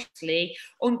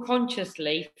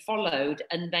unconsciously followed,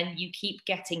 and then you keep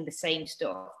getting the same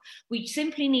stuff. We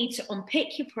simply need to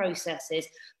unpick your processes,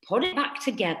 put it back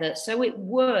together so it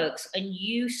works, and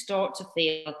you start to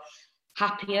feel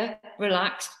happier,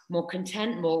 relaxed, more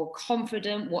content, more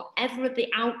confident, whatever the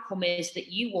outcome is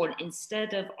that you want.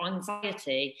 Instead of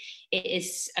anxiety, it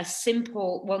is a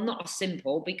simple, well, not a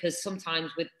simple, because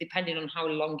sometimes depending on how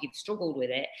long you've struggled with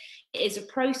it, it is a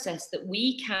process that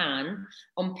we can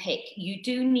unpick. You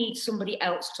do need somebody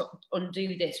else to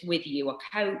undo this with you, a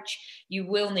coach. You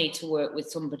will need to work with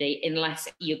somebody, unless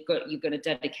you're going to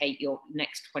dedicate your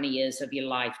next 20 years of your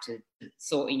life to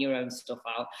sorting your own stuff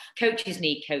out. Coaches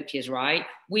need coaches, right?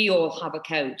 We all have a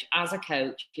coach. As a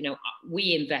coach, you know,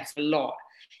 we invest a lot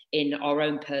in our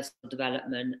own personal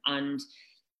development, and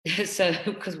so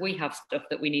because we have stuff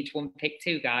that we need to unpick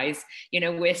too, guys. You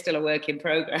know, we're still a work in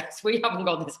progress. We haven't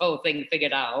got this whole thing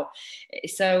figured out.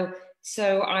 So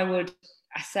I would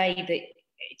say that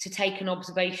to take an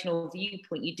observational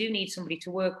viewpoint, you do need somebody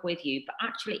to work with you, but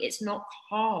actually it's not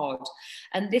hard.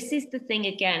 And this is the thing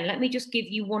again, let me just give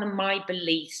you one of my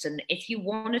beliefs, and if you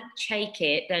want to take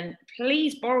it, then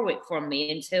please borrow it from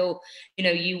me until, you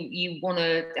know, you want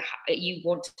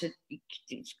to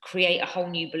create a whole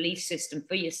new belief system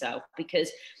for yourself, because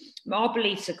our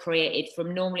beliefs are created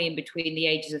from normally in between the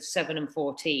ages of 7 and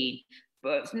 14,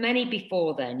 but many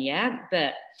before then, yeah,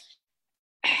 but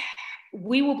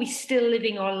we will be still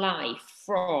living our life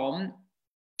from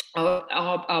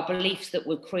our beliefs that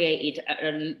were created at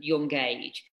a young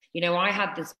age. You know, I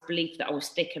had this belief that I was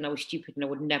thick and I was stupid and I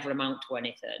would never amount to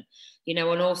anything, you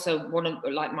know, and also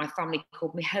my family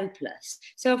called me hopeless.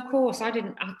 So of course I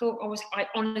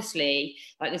honestly,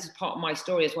 like, this is part of my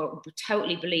story as well,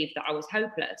 totally believed that I was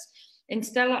hopeless.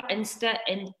 Until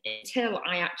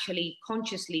I actually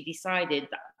consciously decided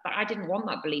that I didn't want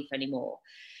that belief anymore.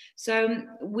 So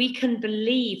we can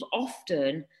believe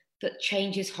often that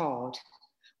change is hard.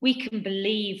 We can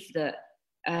believe that,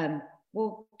 to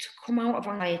come out of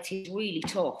anxiety is really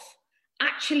tough.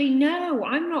 Actually, no,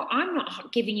 I'm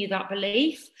not giving you that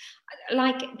belief.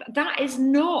 Like, that is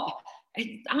not,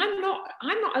 I'm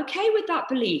not okay with that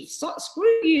belief. So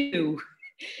screw you.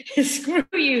 Screw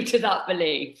you to that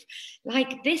belief.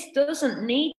 Like, this doesn't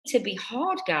need to be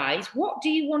hard, guys. What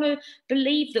do you want to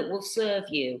believe that will serve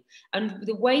you? And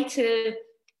the way to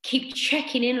keep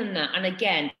checking in on that, and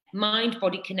again,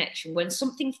 mind-body connection. When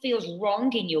something feels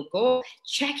wrong in your gut,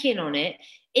 check in on it.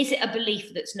 Is it a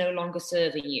belief that's no longer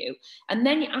serving you? And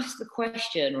then you ask the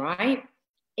question, right?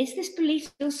 Is this belief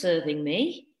still serving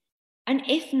me? And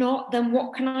if not, then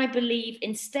what can I believe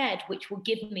instead, which will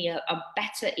give me a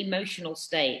better emotional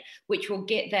state, which will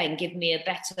give me a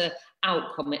better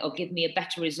outcome. It'll give me a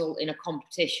better result in a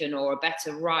competition, or a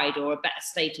better ride, or a better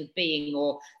state of being,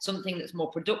 or something that's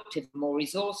more productive, more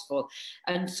resourceful,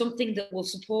 and something that will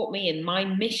support me in my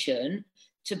mission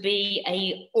to be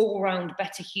a all-round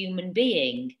better human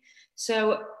being.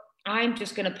 So I'm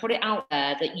just going to put it out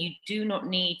there that you do not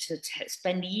need to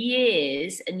spend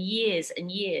years and years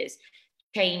and years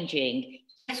changing.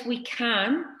 Yes, we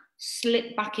can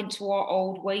slip back into our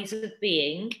old ways of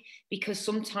being, because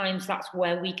sometimes that's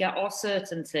where we get our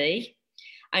certainty.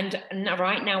 And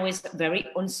right now is very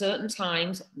uncertain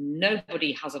times.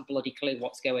 Nobody has a bloody clue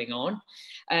what's going on.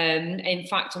 In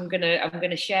fact, I'm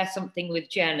gonna share something with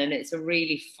Jen, and it's a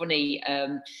really funny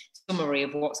summary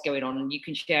of what's going on, and you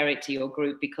can share it to your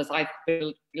group, because I've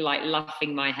been like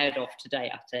laughing my head off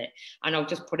today at it, and I'll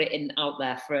just put it in out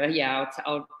there for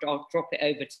I'll drop it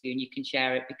over to you and you can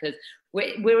share it, because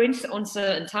we're in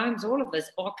uncertain times, all of us,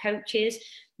 our coaches,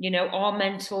 you know, our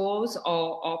mentors,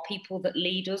 our people that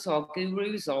lead us, our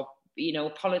gurus, or you know,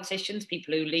 politicians,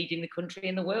 people who lead in the country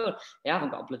and the world, they haven't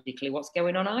got a bloody clue what's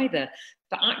going on either.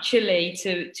 But actually,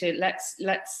 to let's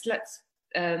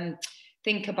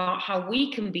think about how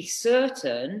we can be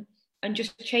certain and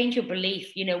just change your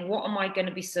belief. You know, what am I going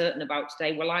to be certain about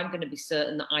today? Well, I'm going to be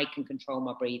certain that I can control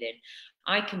my breathing.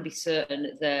 I can be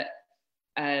certain that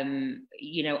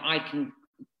you know, I can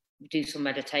do some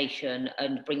meditation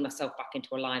and bring myself back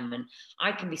into alignment.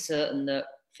 I can be certain that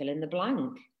fill in the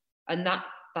blank, and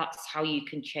that's how you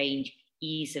can change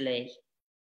easily.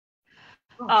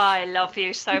 I love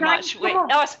you so much. That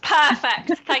was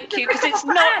perfect. Thank you. Because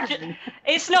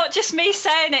it's not just me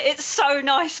saying it. It's so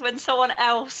nice when someone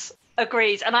else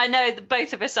agrees. And I know that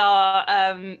both of us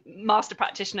are master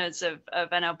practitioners of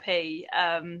NLP.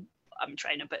 I'm a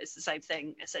trainer, but it's the same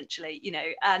thing essentially, you know.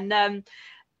 And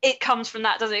it comes from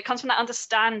that, doesn't it? It comes from that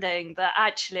understanding that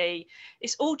actually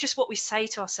it's all just what we say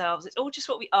to ourselves. It's all just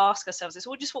what we ask ourselves. It's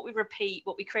all just what we repeat,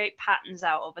 what we create patterns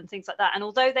out of and things like that. And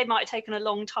although they might have taken a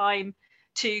long time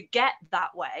to get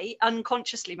that way,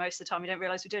 unconsciously most of the time, we don't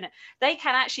realize we're doing it, they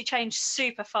can actually change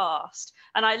super fast.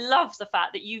 And I love the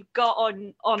fact that you got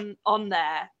on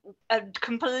there and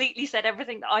completely said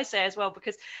everything that I say as well,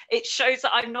 because it shows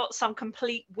that I'm not some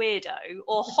complete weirdo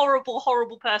or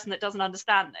horrible person that doesn't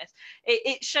understand this.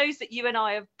 It shows that you and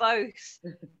I have both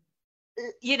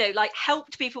you know, like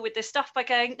helped people with this stuff by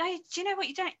going, no, do you know what,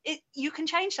 you can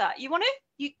change that. You want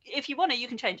to, if you want to, you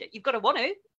can change it. You've got to want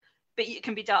to, but it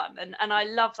can be done. And I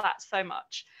love that so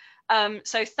much.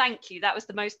 So thank you. That was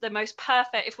the most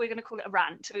perfect, if we're going to call it a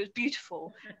rant, it was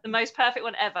beautiful, the most perfect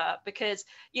one ever, because,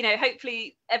 you know,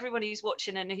 hopefully everyone who's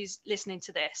watching and who's listening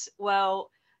to this will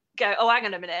go, oh, hang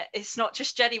on a minute, it's not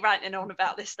just Jenny ranting on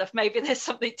about this stuff. Maybe there's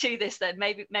something to this then.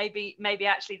 Maybe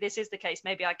actually this is the case.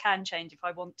 Maybe I can change if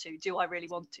I want to. Do I really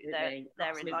want to? Therein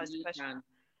lies the question.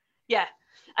 Yeah.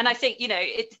 And I think, you know,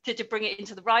 to bring it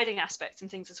into the riding aspect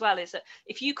and things as well, is that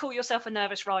if you call yourself a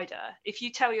nervous rider, if you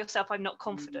tell yourself I'm not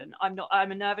confident,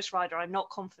 I'm a nervous rider, I'm not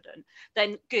confident,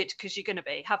 then good, because you're going to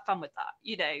be, have fun with that.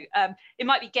 You know, it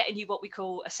might be getting you what we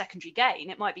call a secondary gain.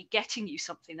 It might be getting you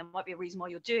something. There might be a reason why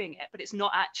you're doing it, but it's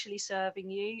not actually serving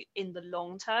you in the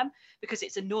long term, because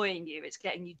it's annoying you. It's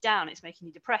getting you down. It's making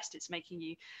you depressed. It's making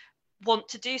you want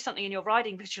to do something in your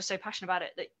riding because you're so passionate about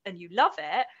it and you love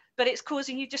it, but it's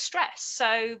causing you distress.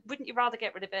 So wouldn't you rather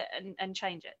get rid of it and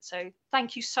change it? So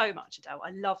thank you so much, Adele. I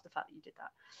love the fact that you did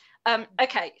that.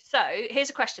 Okay, so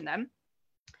here's a question then.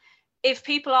 If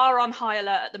people are on high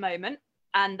alert at the moment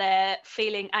and they're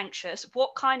feeling anxious,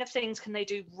 what kind of things can they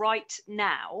do right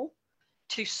now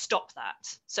to stop that?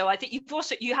 So I think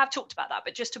you have talked about that,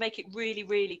 but just to make it really,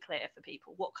 really clear for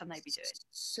people, what can they be doing?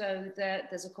 So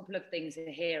there's a couple of things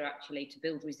here actually to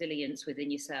build resilience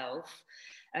within yourself.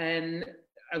 And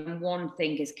one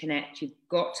thing is connect. You've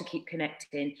got to keep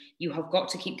connecting. You have got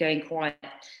to keep going quiet.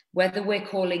 Whether we're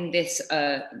calling this,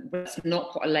 let's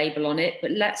not put a label on it,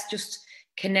 but let's just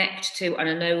connect to, and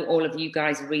I know all of you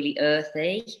guys are really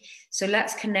earthy, so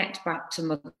let's connect back to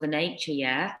Mother Nature.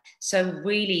 Yeah, so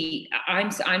really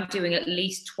I'm doing at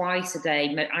least twice a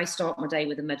day. I start my day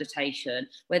with a meditation,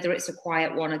 whether it's a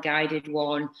quiet one, a guided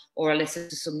one, or I listen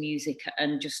to some music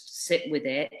and just sit with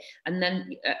it. And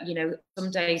then you know,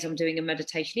 some days I'm doing a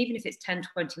meditation, even if it's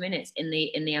 10-20 minutes in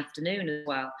the afternoon as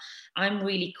well. I'm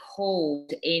really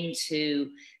called into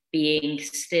being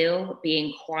still,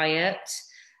 being quiet.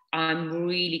 I'm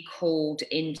really called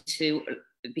into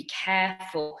be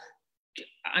careful.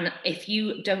 And if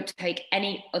you don't take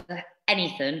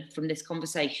anything from this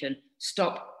conversation,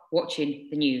 stop watching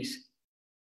the news.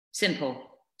 Simple.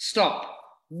 Stop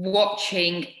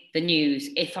watching the news.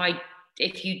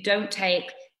 If you don't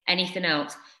take anything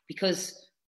else, because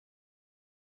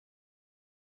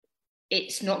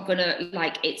it's not gonna,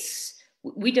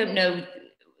 we don't know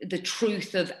the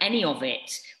truth of any of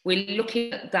it. We're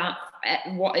looking at that,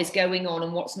 at what is going on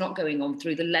and what's not going on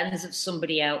through the lens of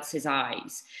somebody else's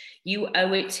eyes. You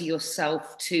owe it to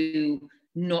yourself to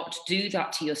not do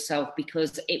that to yourself,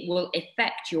 because it will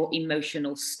affect your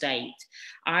emotional state.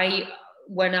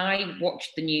 When I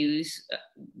watched the news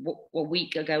a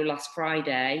week ago last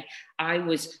Friday, I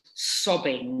was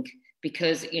sobbing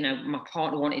because, you know, my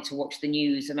partner wanted to watch the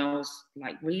news and I was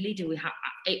like, really, do we have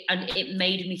it? And it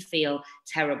made me feel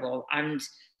terrible. And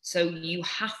so you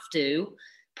have to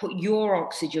put your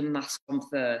oxygen mask on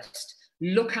first.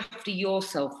 Look after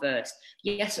yourself first.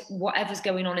 Yes, whatever's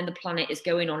going on in the planet is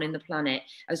going on in the planet.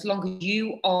 As long as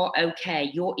you are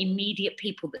okay, your immediate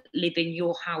people that live in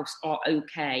your house are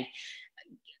okay.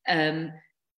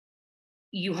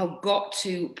 You have got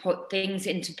to put things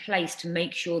into place to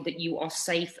make sure that you are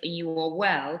safe and you are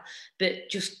well, but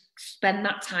just spend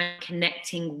that time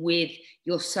connecting with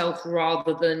yourself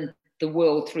rather than the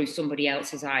world through somebody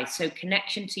else's eyes. So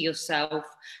connection to yourself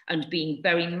and being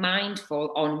very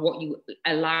mindful on what you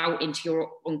allow into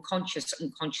your unconscious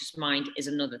mind is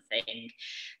another thing.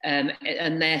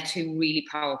 And they're two really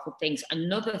powerful things.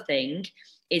 Another thing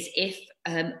is if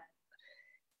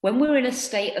when we're in a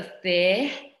state of fear,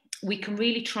 we can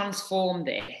really transform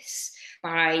this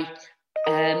by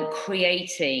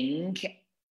creating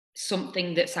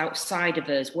something that's outside of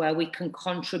us where we can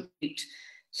contribute,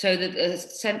 so that a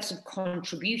sense of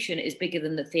contribution is bigger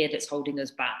than the fear that's holding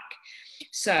us back.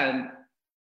 So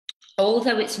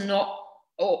although it's not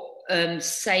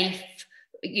safe,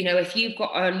 you know, if you've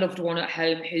got a loved one at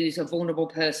home who's a vulnerable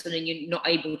person and you're not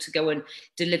able to go and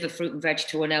deliver fruit and veg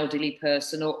to an elderly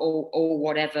person or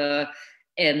whatever,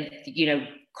 you know,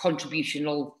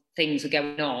 contributional things are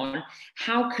going on,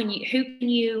 who can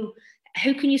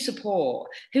you support?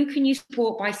 Who can you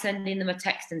support by sending them a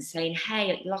text and saying,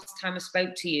 hey, last time I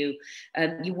spoke to you,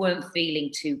 you weren't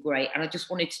feeling too great and I just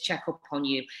wanted to check up on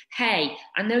you. Hey,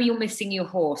 I know you're missing your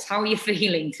horse. How are you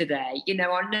feeling today? You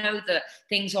know, I know that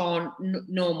things aren't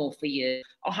normal for you.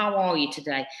 Or how are you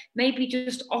today? Maybe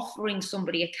just offering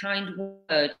somebody a kind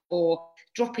word or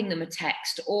dropping them a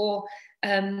text, or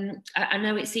I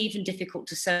know it's even difficult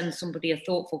to send somebody a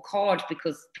thoughtful card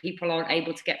because people aren't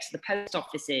able to get to the post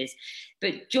offices,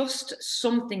 but just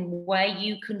something where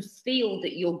you can feel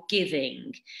that you're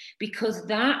giving, because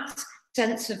that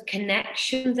sense of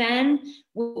connection then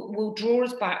will draw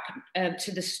us back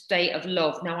to the state of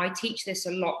love. Now, I teach this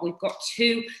a lot. We've got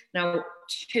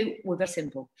we're very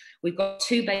simple. We've got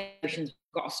two emotions.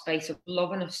 We've got a space of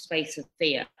love and a space of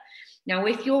fear. Now,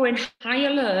 if you're in high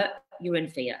alert, you're in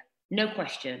fear. No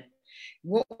question.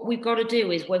 What we've got to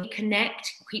do is when we connect,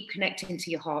 keep connecting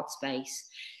to your heart space.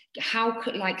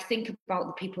 Think about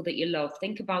the people that you love.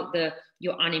 Think about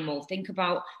your animal. Think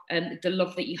about the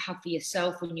love that you have for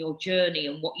yourself and your journey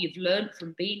and what you've learned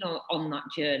from being on that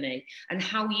journey, and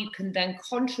how you can then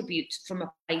contribute from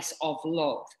a place of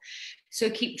love. So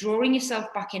keep drawing yourself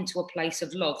back into a place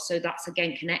of love. So that's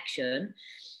again connection,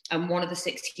 and one of the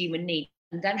 6 human needs.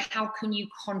 And then how can you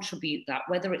contribute that,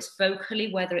 whether it's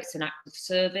vocally, whether it's an act of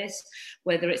service,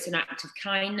 whether it's an act of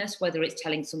kindness, whether it's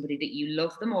telling somebody that you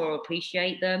love them or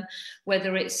appreciate them,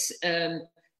 whether it's, I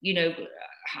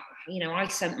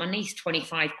sent my niece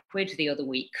 25 quid the other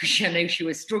week because I know she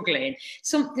was struggling.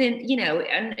 Something,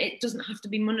 and it doesn't have to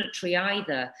be monetary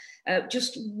either.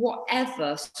 Just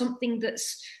whatever, something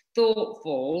that's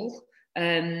thoughtful,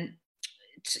 anything,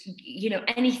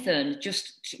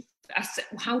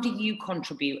 how do you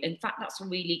contribute? In fact, that's a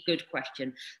really good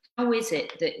question. How is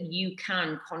it that you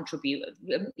can contribute?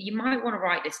 You might want to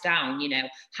write this down,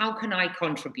 how can I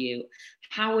contribute?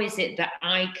 How is it that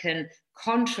I can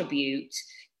contribute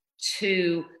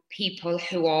to people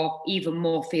who are even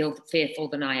more fearful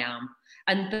than I am?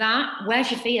 And where's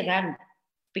your fear then?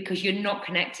 Because you're not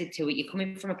connected to it. You're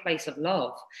coming from a place of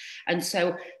love. And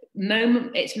so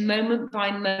it's moment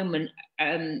by moment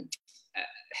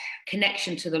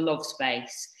connection to the love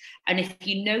space. And if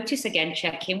you notice, again,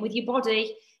 check in with your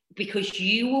body, because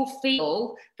you will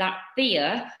feel that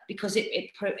fear, because it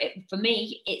for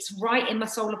me, it's right in my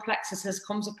solar plexus as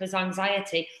comes up as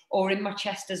anxiety, or in my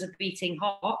chest as a beating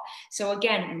heart. So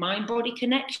again, mind-body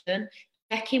connection.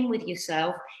 Check in with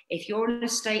yourself. If you're in a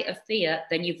state of fear,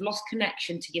 then you've lost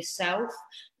connection to yourself.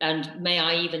 And may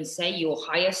I even say your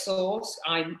higher source.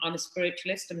 I'm a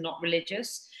spiritualist, I'm not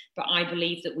religious, but I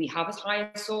believe that we have a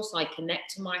higher source. I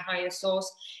connect to my higher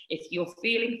source. If you're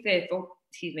feeling fearful,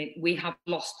 we have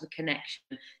lost the connection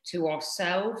to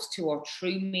ourselves, to our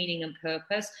true meaning and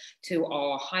purpose, to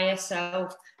our higher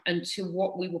self, and to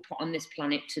what we were put on this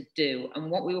planet to do.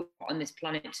 And what we were put on this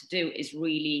planet to do is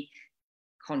really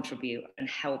contribute and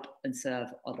help and serve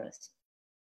others.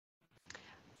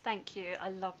 Thank you. I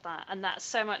love that. And that's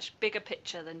so much bigger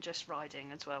picture than just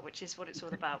riding as well, which is what it's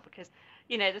all about. Because,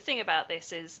 the thing about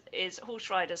this is horse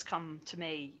riders come to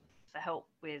me for help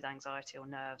with anxiety or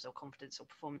nerves or confidence or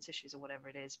performance issues or whatever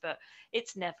it is, but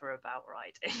it's never about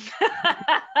riding.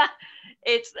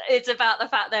 It's about the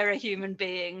fact they're a human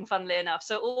being, funnily enough.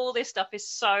 So all this stuff is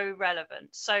so relevant.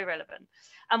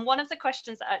 And one of the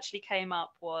questions that actually came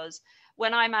up was,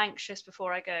 when I'm anxious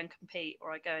before I go and compete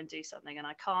or I go and do something and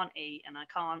I can't eat and I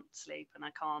can't sleep and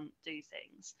I can't do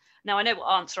things. Now, I know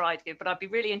what answer I'd give, but I'd be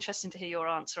really interested to hear your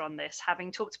answer on this.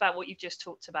 Having talked about what you've just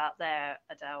talked about there,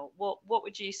 Adele, what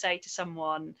would you say to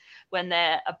someone when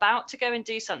they're about to go and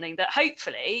do something that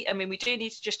hopefully, I mean, we do need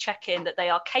to just check in that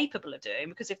they are capable of doing,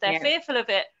 because if they're fearful of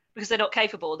it because they're not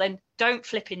capable, then don't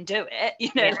flipping do it, you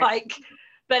know, like...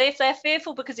 But if they're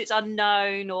fearful because it's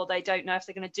unknown, or they don't know if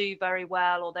they're going to do very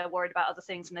well, or they're worried about other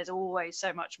things, and there's always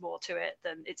so much more to it,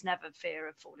 then it's never fear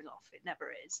of falling off. It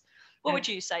never is. What would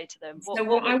you say to them?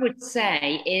 What I would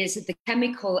say is the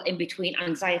chemical in between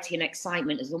anxiety and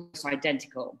excitement is almost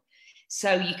identical.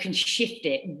 So you can shift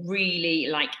it really,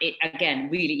 like it again,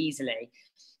 really easily.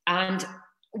 And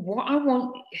what I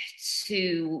want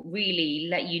to really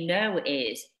let you know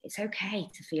is it's okay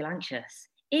to feel anxious.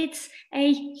 It's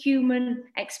a human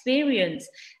experience,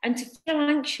 and to feel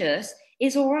anxious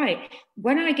is all right.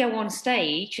 When I go on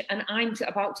stage and I'm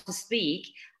about to speak,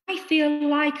 I feel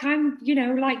like I'm, you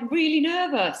know, like really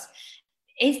nervous.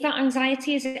 Is that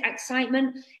anxiety? Is it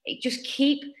excitement? Just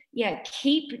keep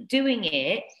doing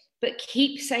it, but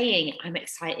keep saying, I'm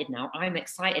excited now. I'm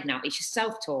excited now. It's your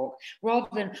self-talk rather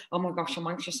than, oh my gosh, I'm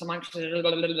anxious.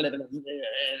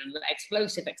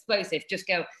 Explosive. Just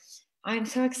go, I'm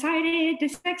so excited,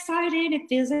 this is exciting, it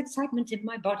feels excitement in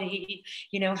my body.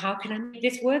 You know, how can I make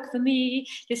this work for me?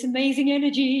 This amazing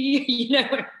energy, you know.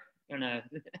 I don't know.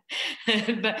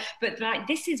 but like,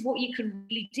 this is what you can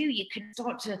really do. You can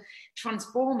start to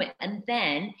transform it. And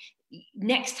then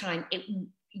next time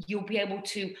you'll be able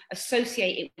to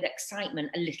associate it with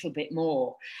excitement a little bit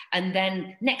more. And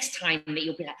then next time that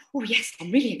you'll be like, oh yes,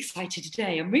 I'm really excited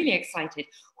today. I'm really excited.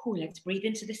 Oh, let's breathe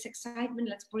into this excitement.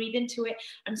 Let's breathe into it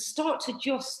and start to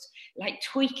just like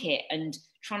tweak it and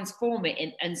transform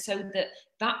it. And so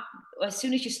that as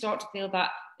soon as you start to feel that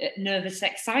nervous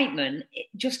excitement,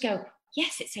 just go,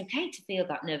 yes, it's okay to feel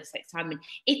that nervous excitement.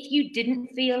 If you didn't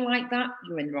feel like that,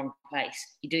 you're in the wrong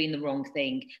place. You're doing the wrong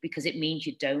thing, because it means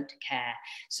you don't care.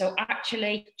 So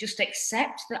actually just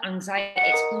accept that anxiety,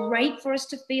 it's great for us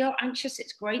to feel anxious.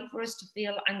 It's great for us to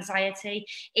feel anxiety.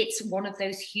 It's one of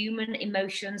those human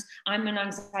emotions. I'm an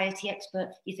anxiety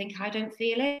expert. You think I don't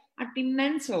feel it? I'd be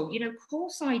mental. You know, of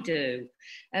course I do.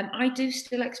 I do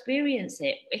still experience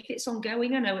it. If it's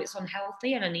ongoing, I know it's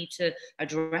unhealthy and I need to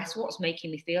address what's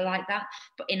making me feel like that.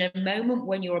 But in a moment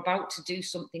when you're about to do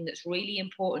something that's really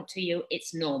important to you,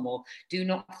 it's normal. Do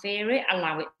not fear it,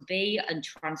 allow it to be, and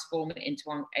transform it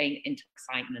into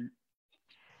excitement.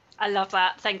 I love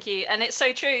that. Thank you. And it's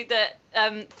so true that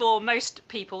for most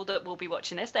people that will be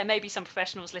watching this, there may be some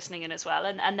professionals listening in as well.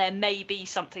 And there may be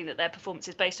something that their performance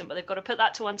is based on, but they've got to put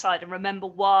that to one side and remember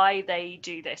why they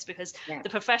do this, because the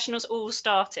professionals all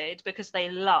started because they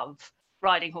love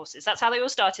riding horses. That's how they all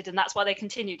started. And that's why they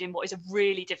continued in what is a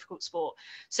really difficult sport.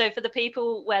 So for the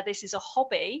people where this is a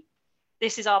hobby,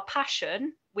 this is our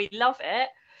passion, we love it.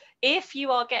 If you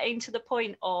are getting to the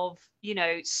point of, you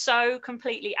know, so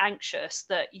completely anxious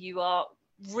that you are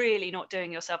really not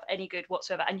doing yourself any good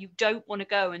whatsoever, and you don't want to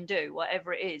go and do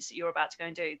whatever it is you're about to go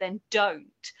and do, then don't.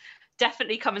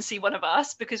 Definitely come and see one of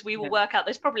us, because we will work out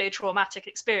there's probably a traumatic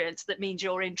experience that means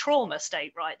you're in trauma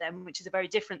state right then, which is a very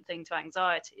different thing to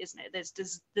anxiety, isn't it?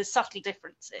 There's subtle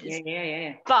differences.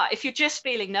 Yeah. But if you're just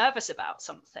feeling nervous about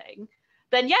something,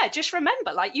 then just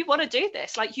remember, like, you want to do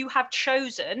this, like, you have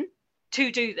chosen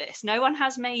to do this. No one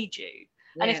has made you.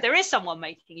 And if there is someone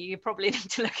making you probably need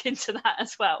to look into that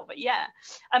as well. But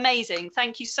amazing.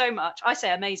 Thank you so much. I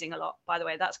say amazing a lot, by the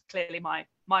way. That's clearly my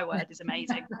word is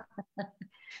amazing.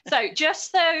 So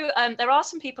just so there are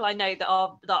some people I know that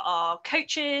are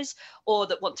coaches or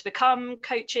that want to become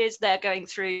coaches, they're going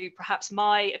through perhaps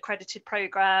my accredited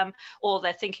program, or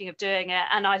they're thinking of doing it.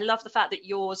 And I love the fact that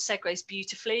yours segues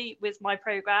beautifully with my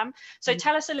program. So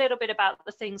tell us a little bit about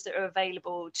the things that are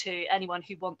available to anyone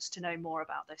who wants to know more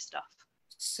about this stuff.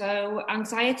 So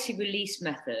Anxiety Release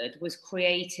Method was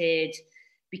created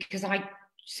because I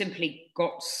simply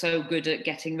got so good at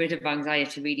getting rid of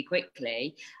anxiety really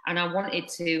quickly, and I wanted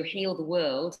to heal the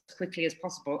world as quickly as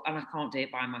possible, and I can't do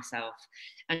it by myself.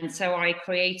 And so I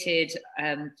created,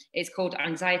 it's called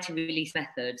Anxiety Release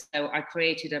Method. So I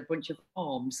created a bunch of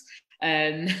forms.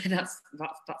 That's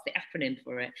the acronym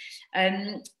for it.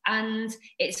 And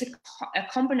it's a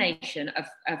combination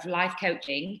of life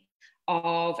coaching,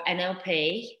 of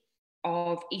NLP,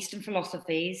 of Eastern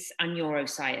philosophies and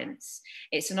neuroscience.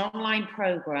 It's an online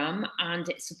program, and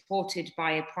it's supported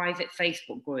by a private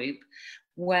Facebook group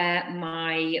where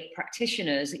my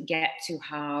practitioners get to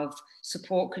have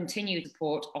support, continued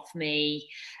support off me.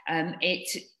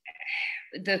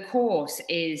 The course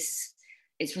is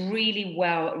it's really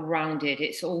well rounded.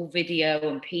 It's all video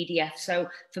and PDF. So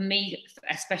for me,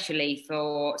 especially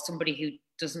for somebody who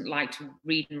doesn't like to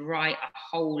read and write a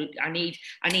whole, I need,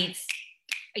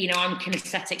 you know, I'm a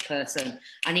kinesthetic person.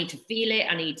 I need to feel it.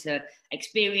 I need to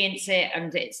experience it.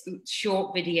 And it's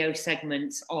short video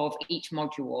segments of each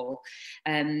module.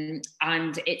 And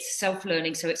it's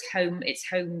self-learning. So it's home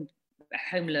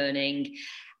learning.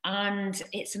 And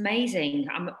it's amazing.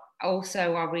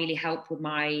 I really help with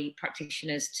my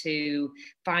practitioners to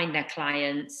find their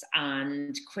clients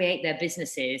and create their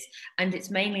businesses. And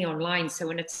it's mainly online. So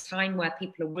in a time where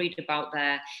people are worried about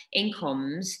their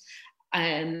incomes,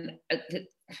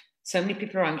 so many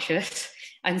people are anxious,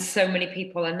 and so many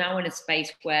people are now in a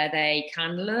space where they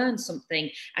can learn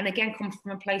something, and again, come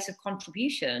from a place of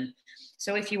contribution.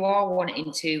 So if you are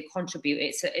wanting to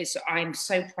contribute, I'm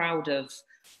so proud of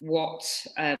what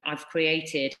I've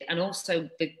created. And also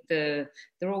they're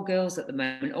all girls at the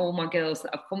moment, all my girls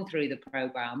that have come through the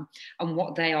program, and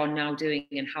what they are now doing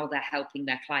and how they're helping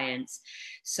their clients.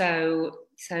 So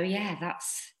yeah,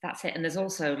 that's it. And there's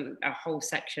also a whole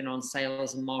section on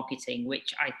sales and marketing,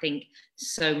 which I think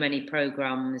so many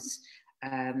programs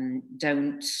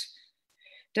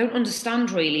don't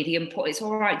understand really the importance. It's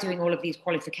all right doing all of these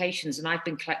qualifications, and I've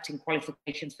been collecting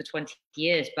qualifications for 20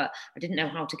 years, but I didn't know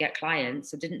how to get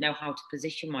clients. I didn't know how to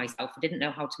position myself. I didn't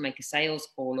know how to make a sales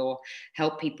call or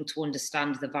help people to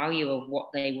understand the value of what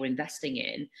they were investing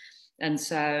in. And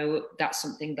so that's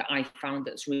something that I found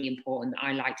that's really important, that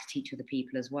I like to teach other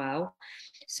people as well.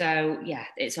 So yeah,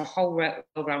 it's a whole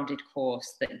well-rounded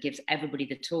course that gives everybody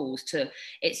the tools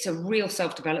it's a real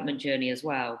self-development journey as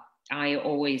well. I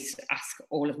always ask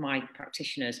all of my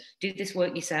practitioners, do this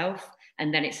work yourself,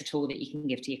 and then it's a tool that you can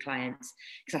give to your clients.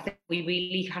 Because I think we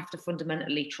really have to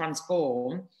fundamentally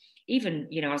transform. Even,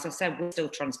 you know, as I said, we're still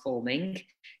transforming,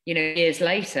 you know, years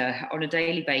later on a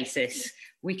daily basis,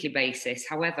 weekly basis,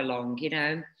 however long, you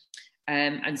know.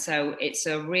 And so it's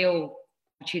a real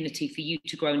opportunity for you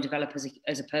to grow and develop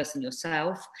as a person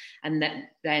yourself, and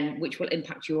then which will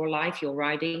impact your life, your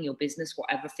riding, your business,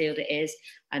 whatever field it is,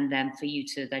 and then for you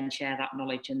to then share that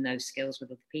knowledge and those skills with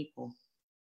other people.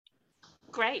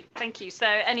 Great, thank you. So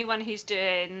anyone who's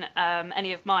doing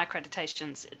any of my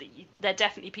accreditations, they're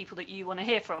definitely people that you want to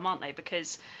hear from, aren't they?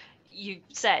 Because you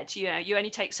said, you know, you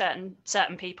only take certain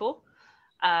people.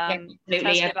 Yeah, tell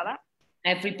us a bit about that.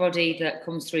 Everybody that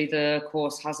comes through the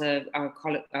course has a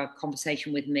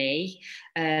conversation with me,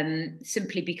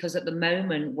 simply because at the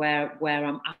moment where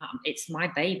I'm at, it's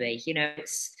my baby. You know,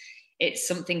 it's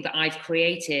something that I've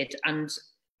created, and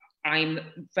I'm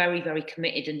very, very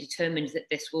committed and determined that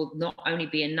this will not only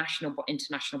be a national but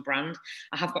international brand.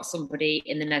 I have got somebody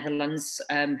in the Netherlands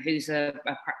who's a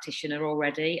practitioner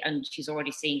already, and she's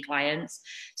already seen clients.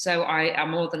 So I'm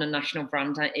more than a national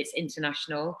brand, it's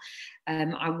international.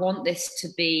 I want this to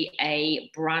be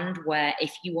a brand where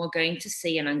if you are going to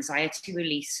see an anxiety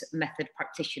release method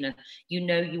practitioner, you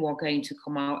know you are going to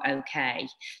come out okay,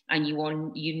 and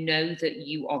you know that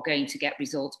you are going to get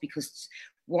results, because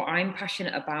what I'm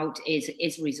passionate about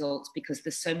is results, because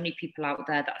there's so many people out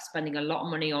there that are spending a lot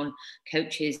of money on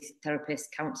coaches,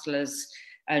 therapists, counsellors,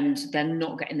 and they're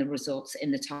not getting the results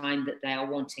in the time that they are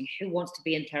wanting. Who wants to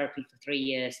be in therapy for 3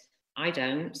 years? I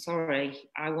don't, sorry,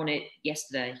 I want it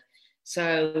yesterday.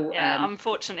 So yeah,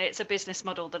 unfortunately, it's a business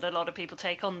model that a lot of people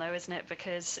take on, though, isn't it?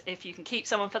 Because if you can keep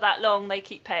someone for that long, they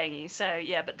keep paying you. So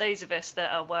yeah, but those of us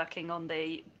that are working on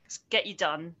the get you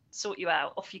done, sort you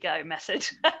out, off you go method.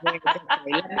 Yeah,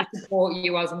 exactly. Let me support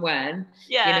you as and when.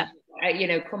 Yeah. You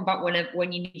know, come back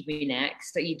when you need me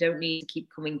next. That you don't need to keep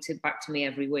coming back to me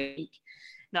every week.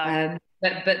 No.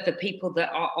 But the people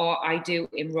that I do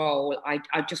enroll, I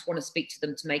just want to speak to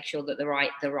them to make sure that the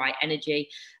right energy.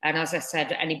 And as I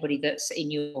said, anybody that's in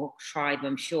your tribe,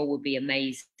 I'm sure will be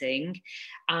amazing.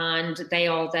 And they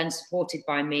are then supported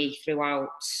by me throughout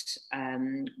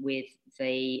with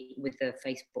the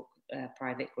Facebook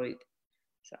private group.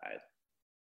 So.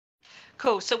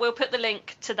 Cool. So we'll put the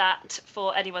link to that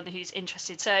for anyone who's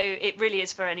interested. So it really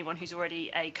is for anyone who's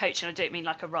already a coach, and I don't mean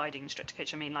like a riding instructor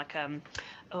coach. I mean like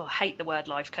I hate the word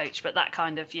life coach, but that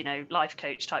kind of, you know, life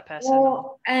coach type person.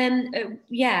 Or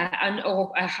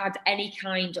I had any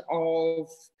kind of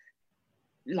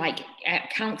like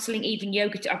counseling, even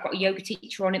yoga. I've got a yoga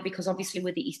teacher on it, because obviously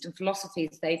with the Eastern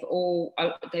philosophies, they've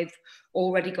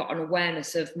already got an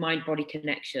awareness of mind-body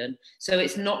connection. So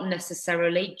it's not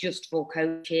necessarily just for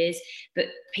coaches, but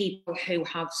people who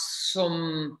have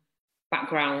some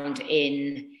background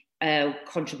in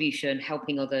contribution,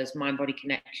 helping others, mind-body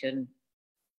connection.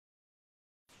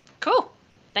 Cool.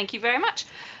 Thank you very much.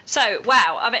 So,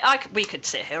 wow, I mean, we could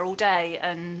sit here all day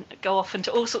and go off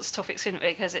into all sorts of topics, couldn't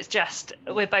we? Because it's just,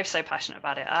 we're both so passionate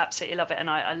about it. I absolutely love it. And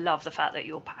I love the fact that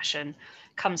your passion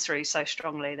comes through so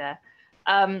strongly there.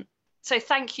 So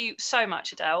thank you so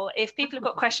much, Adele. If people have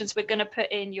got questions, we're going to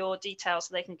put in your details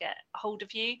so they can get a hold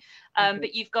of you.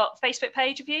 But you've got a Facebook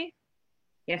page of you?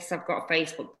 Yes, I've got a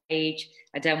Facebook page,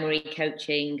 Adele Marie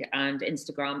Coaching, and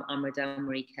Instagram, I'm Adele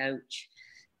Marie Coach.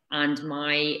 And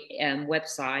my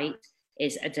website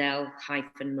is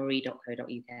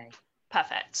adele-marie.co.uk.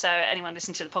 Perfect. So anyone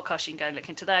listening to the podcast, you can go and look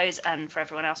into those. And for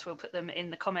everyone else, we'll put them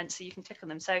in the comments so you can click on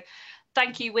them. So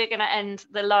thank you. We're going to end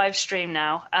the live stream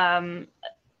now.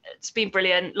 It's been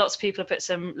brilliant. Lots of people have put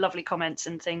some lovely comments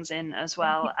and things in as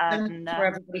well. And for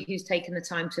everybody who's taken the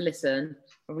time to listen,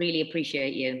 I really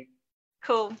appreciate you.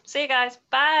 Cool. See you guys.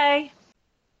 Bye.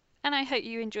 And I hope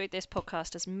you enjoyed this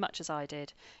podcast as much as I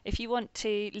did. If you want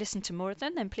to listen to more of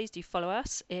them, then please do follow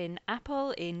us in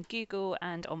Apple, in Google,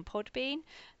 and on Podbean.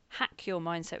 Hack Your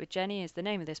Mindset with Jenny is the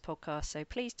name of this podcast, so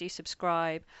please do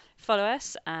subscribe, follow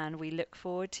us, and we look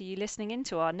forward to you listening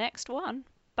into our next one.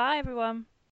 Bye, everyone.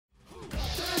 You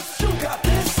got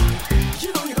this.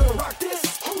 You know you're gonna rock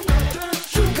this.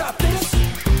 You got this.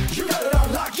 You got it all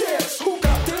locked.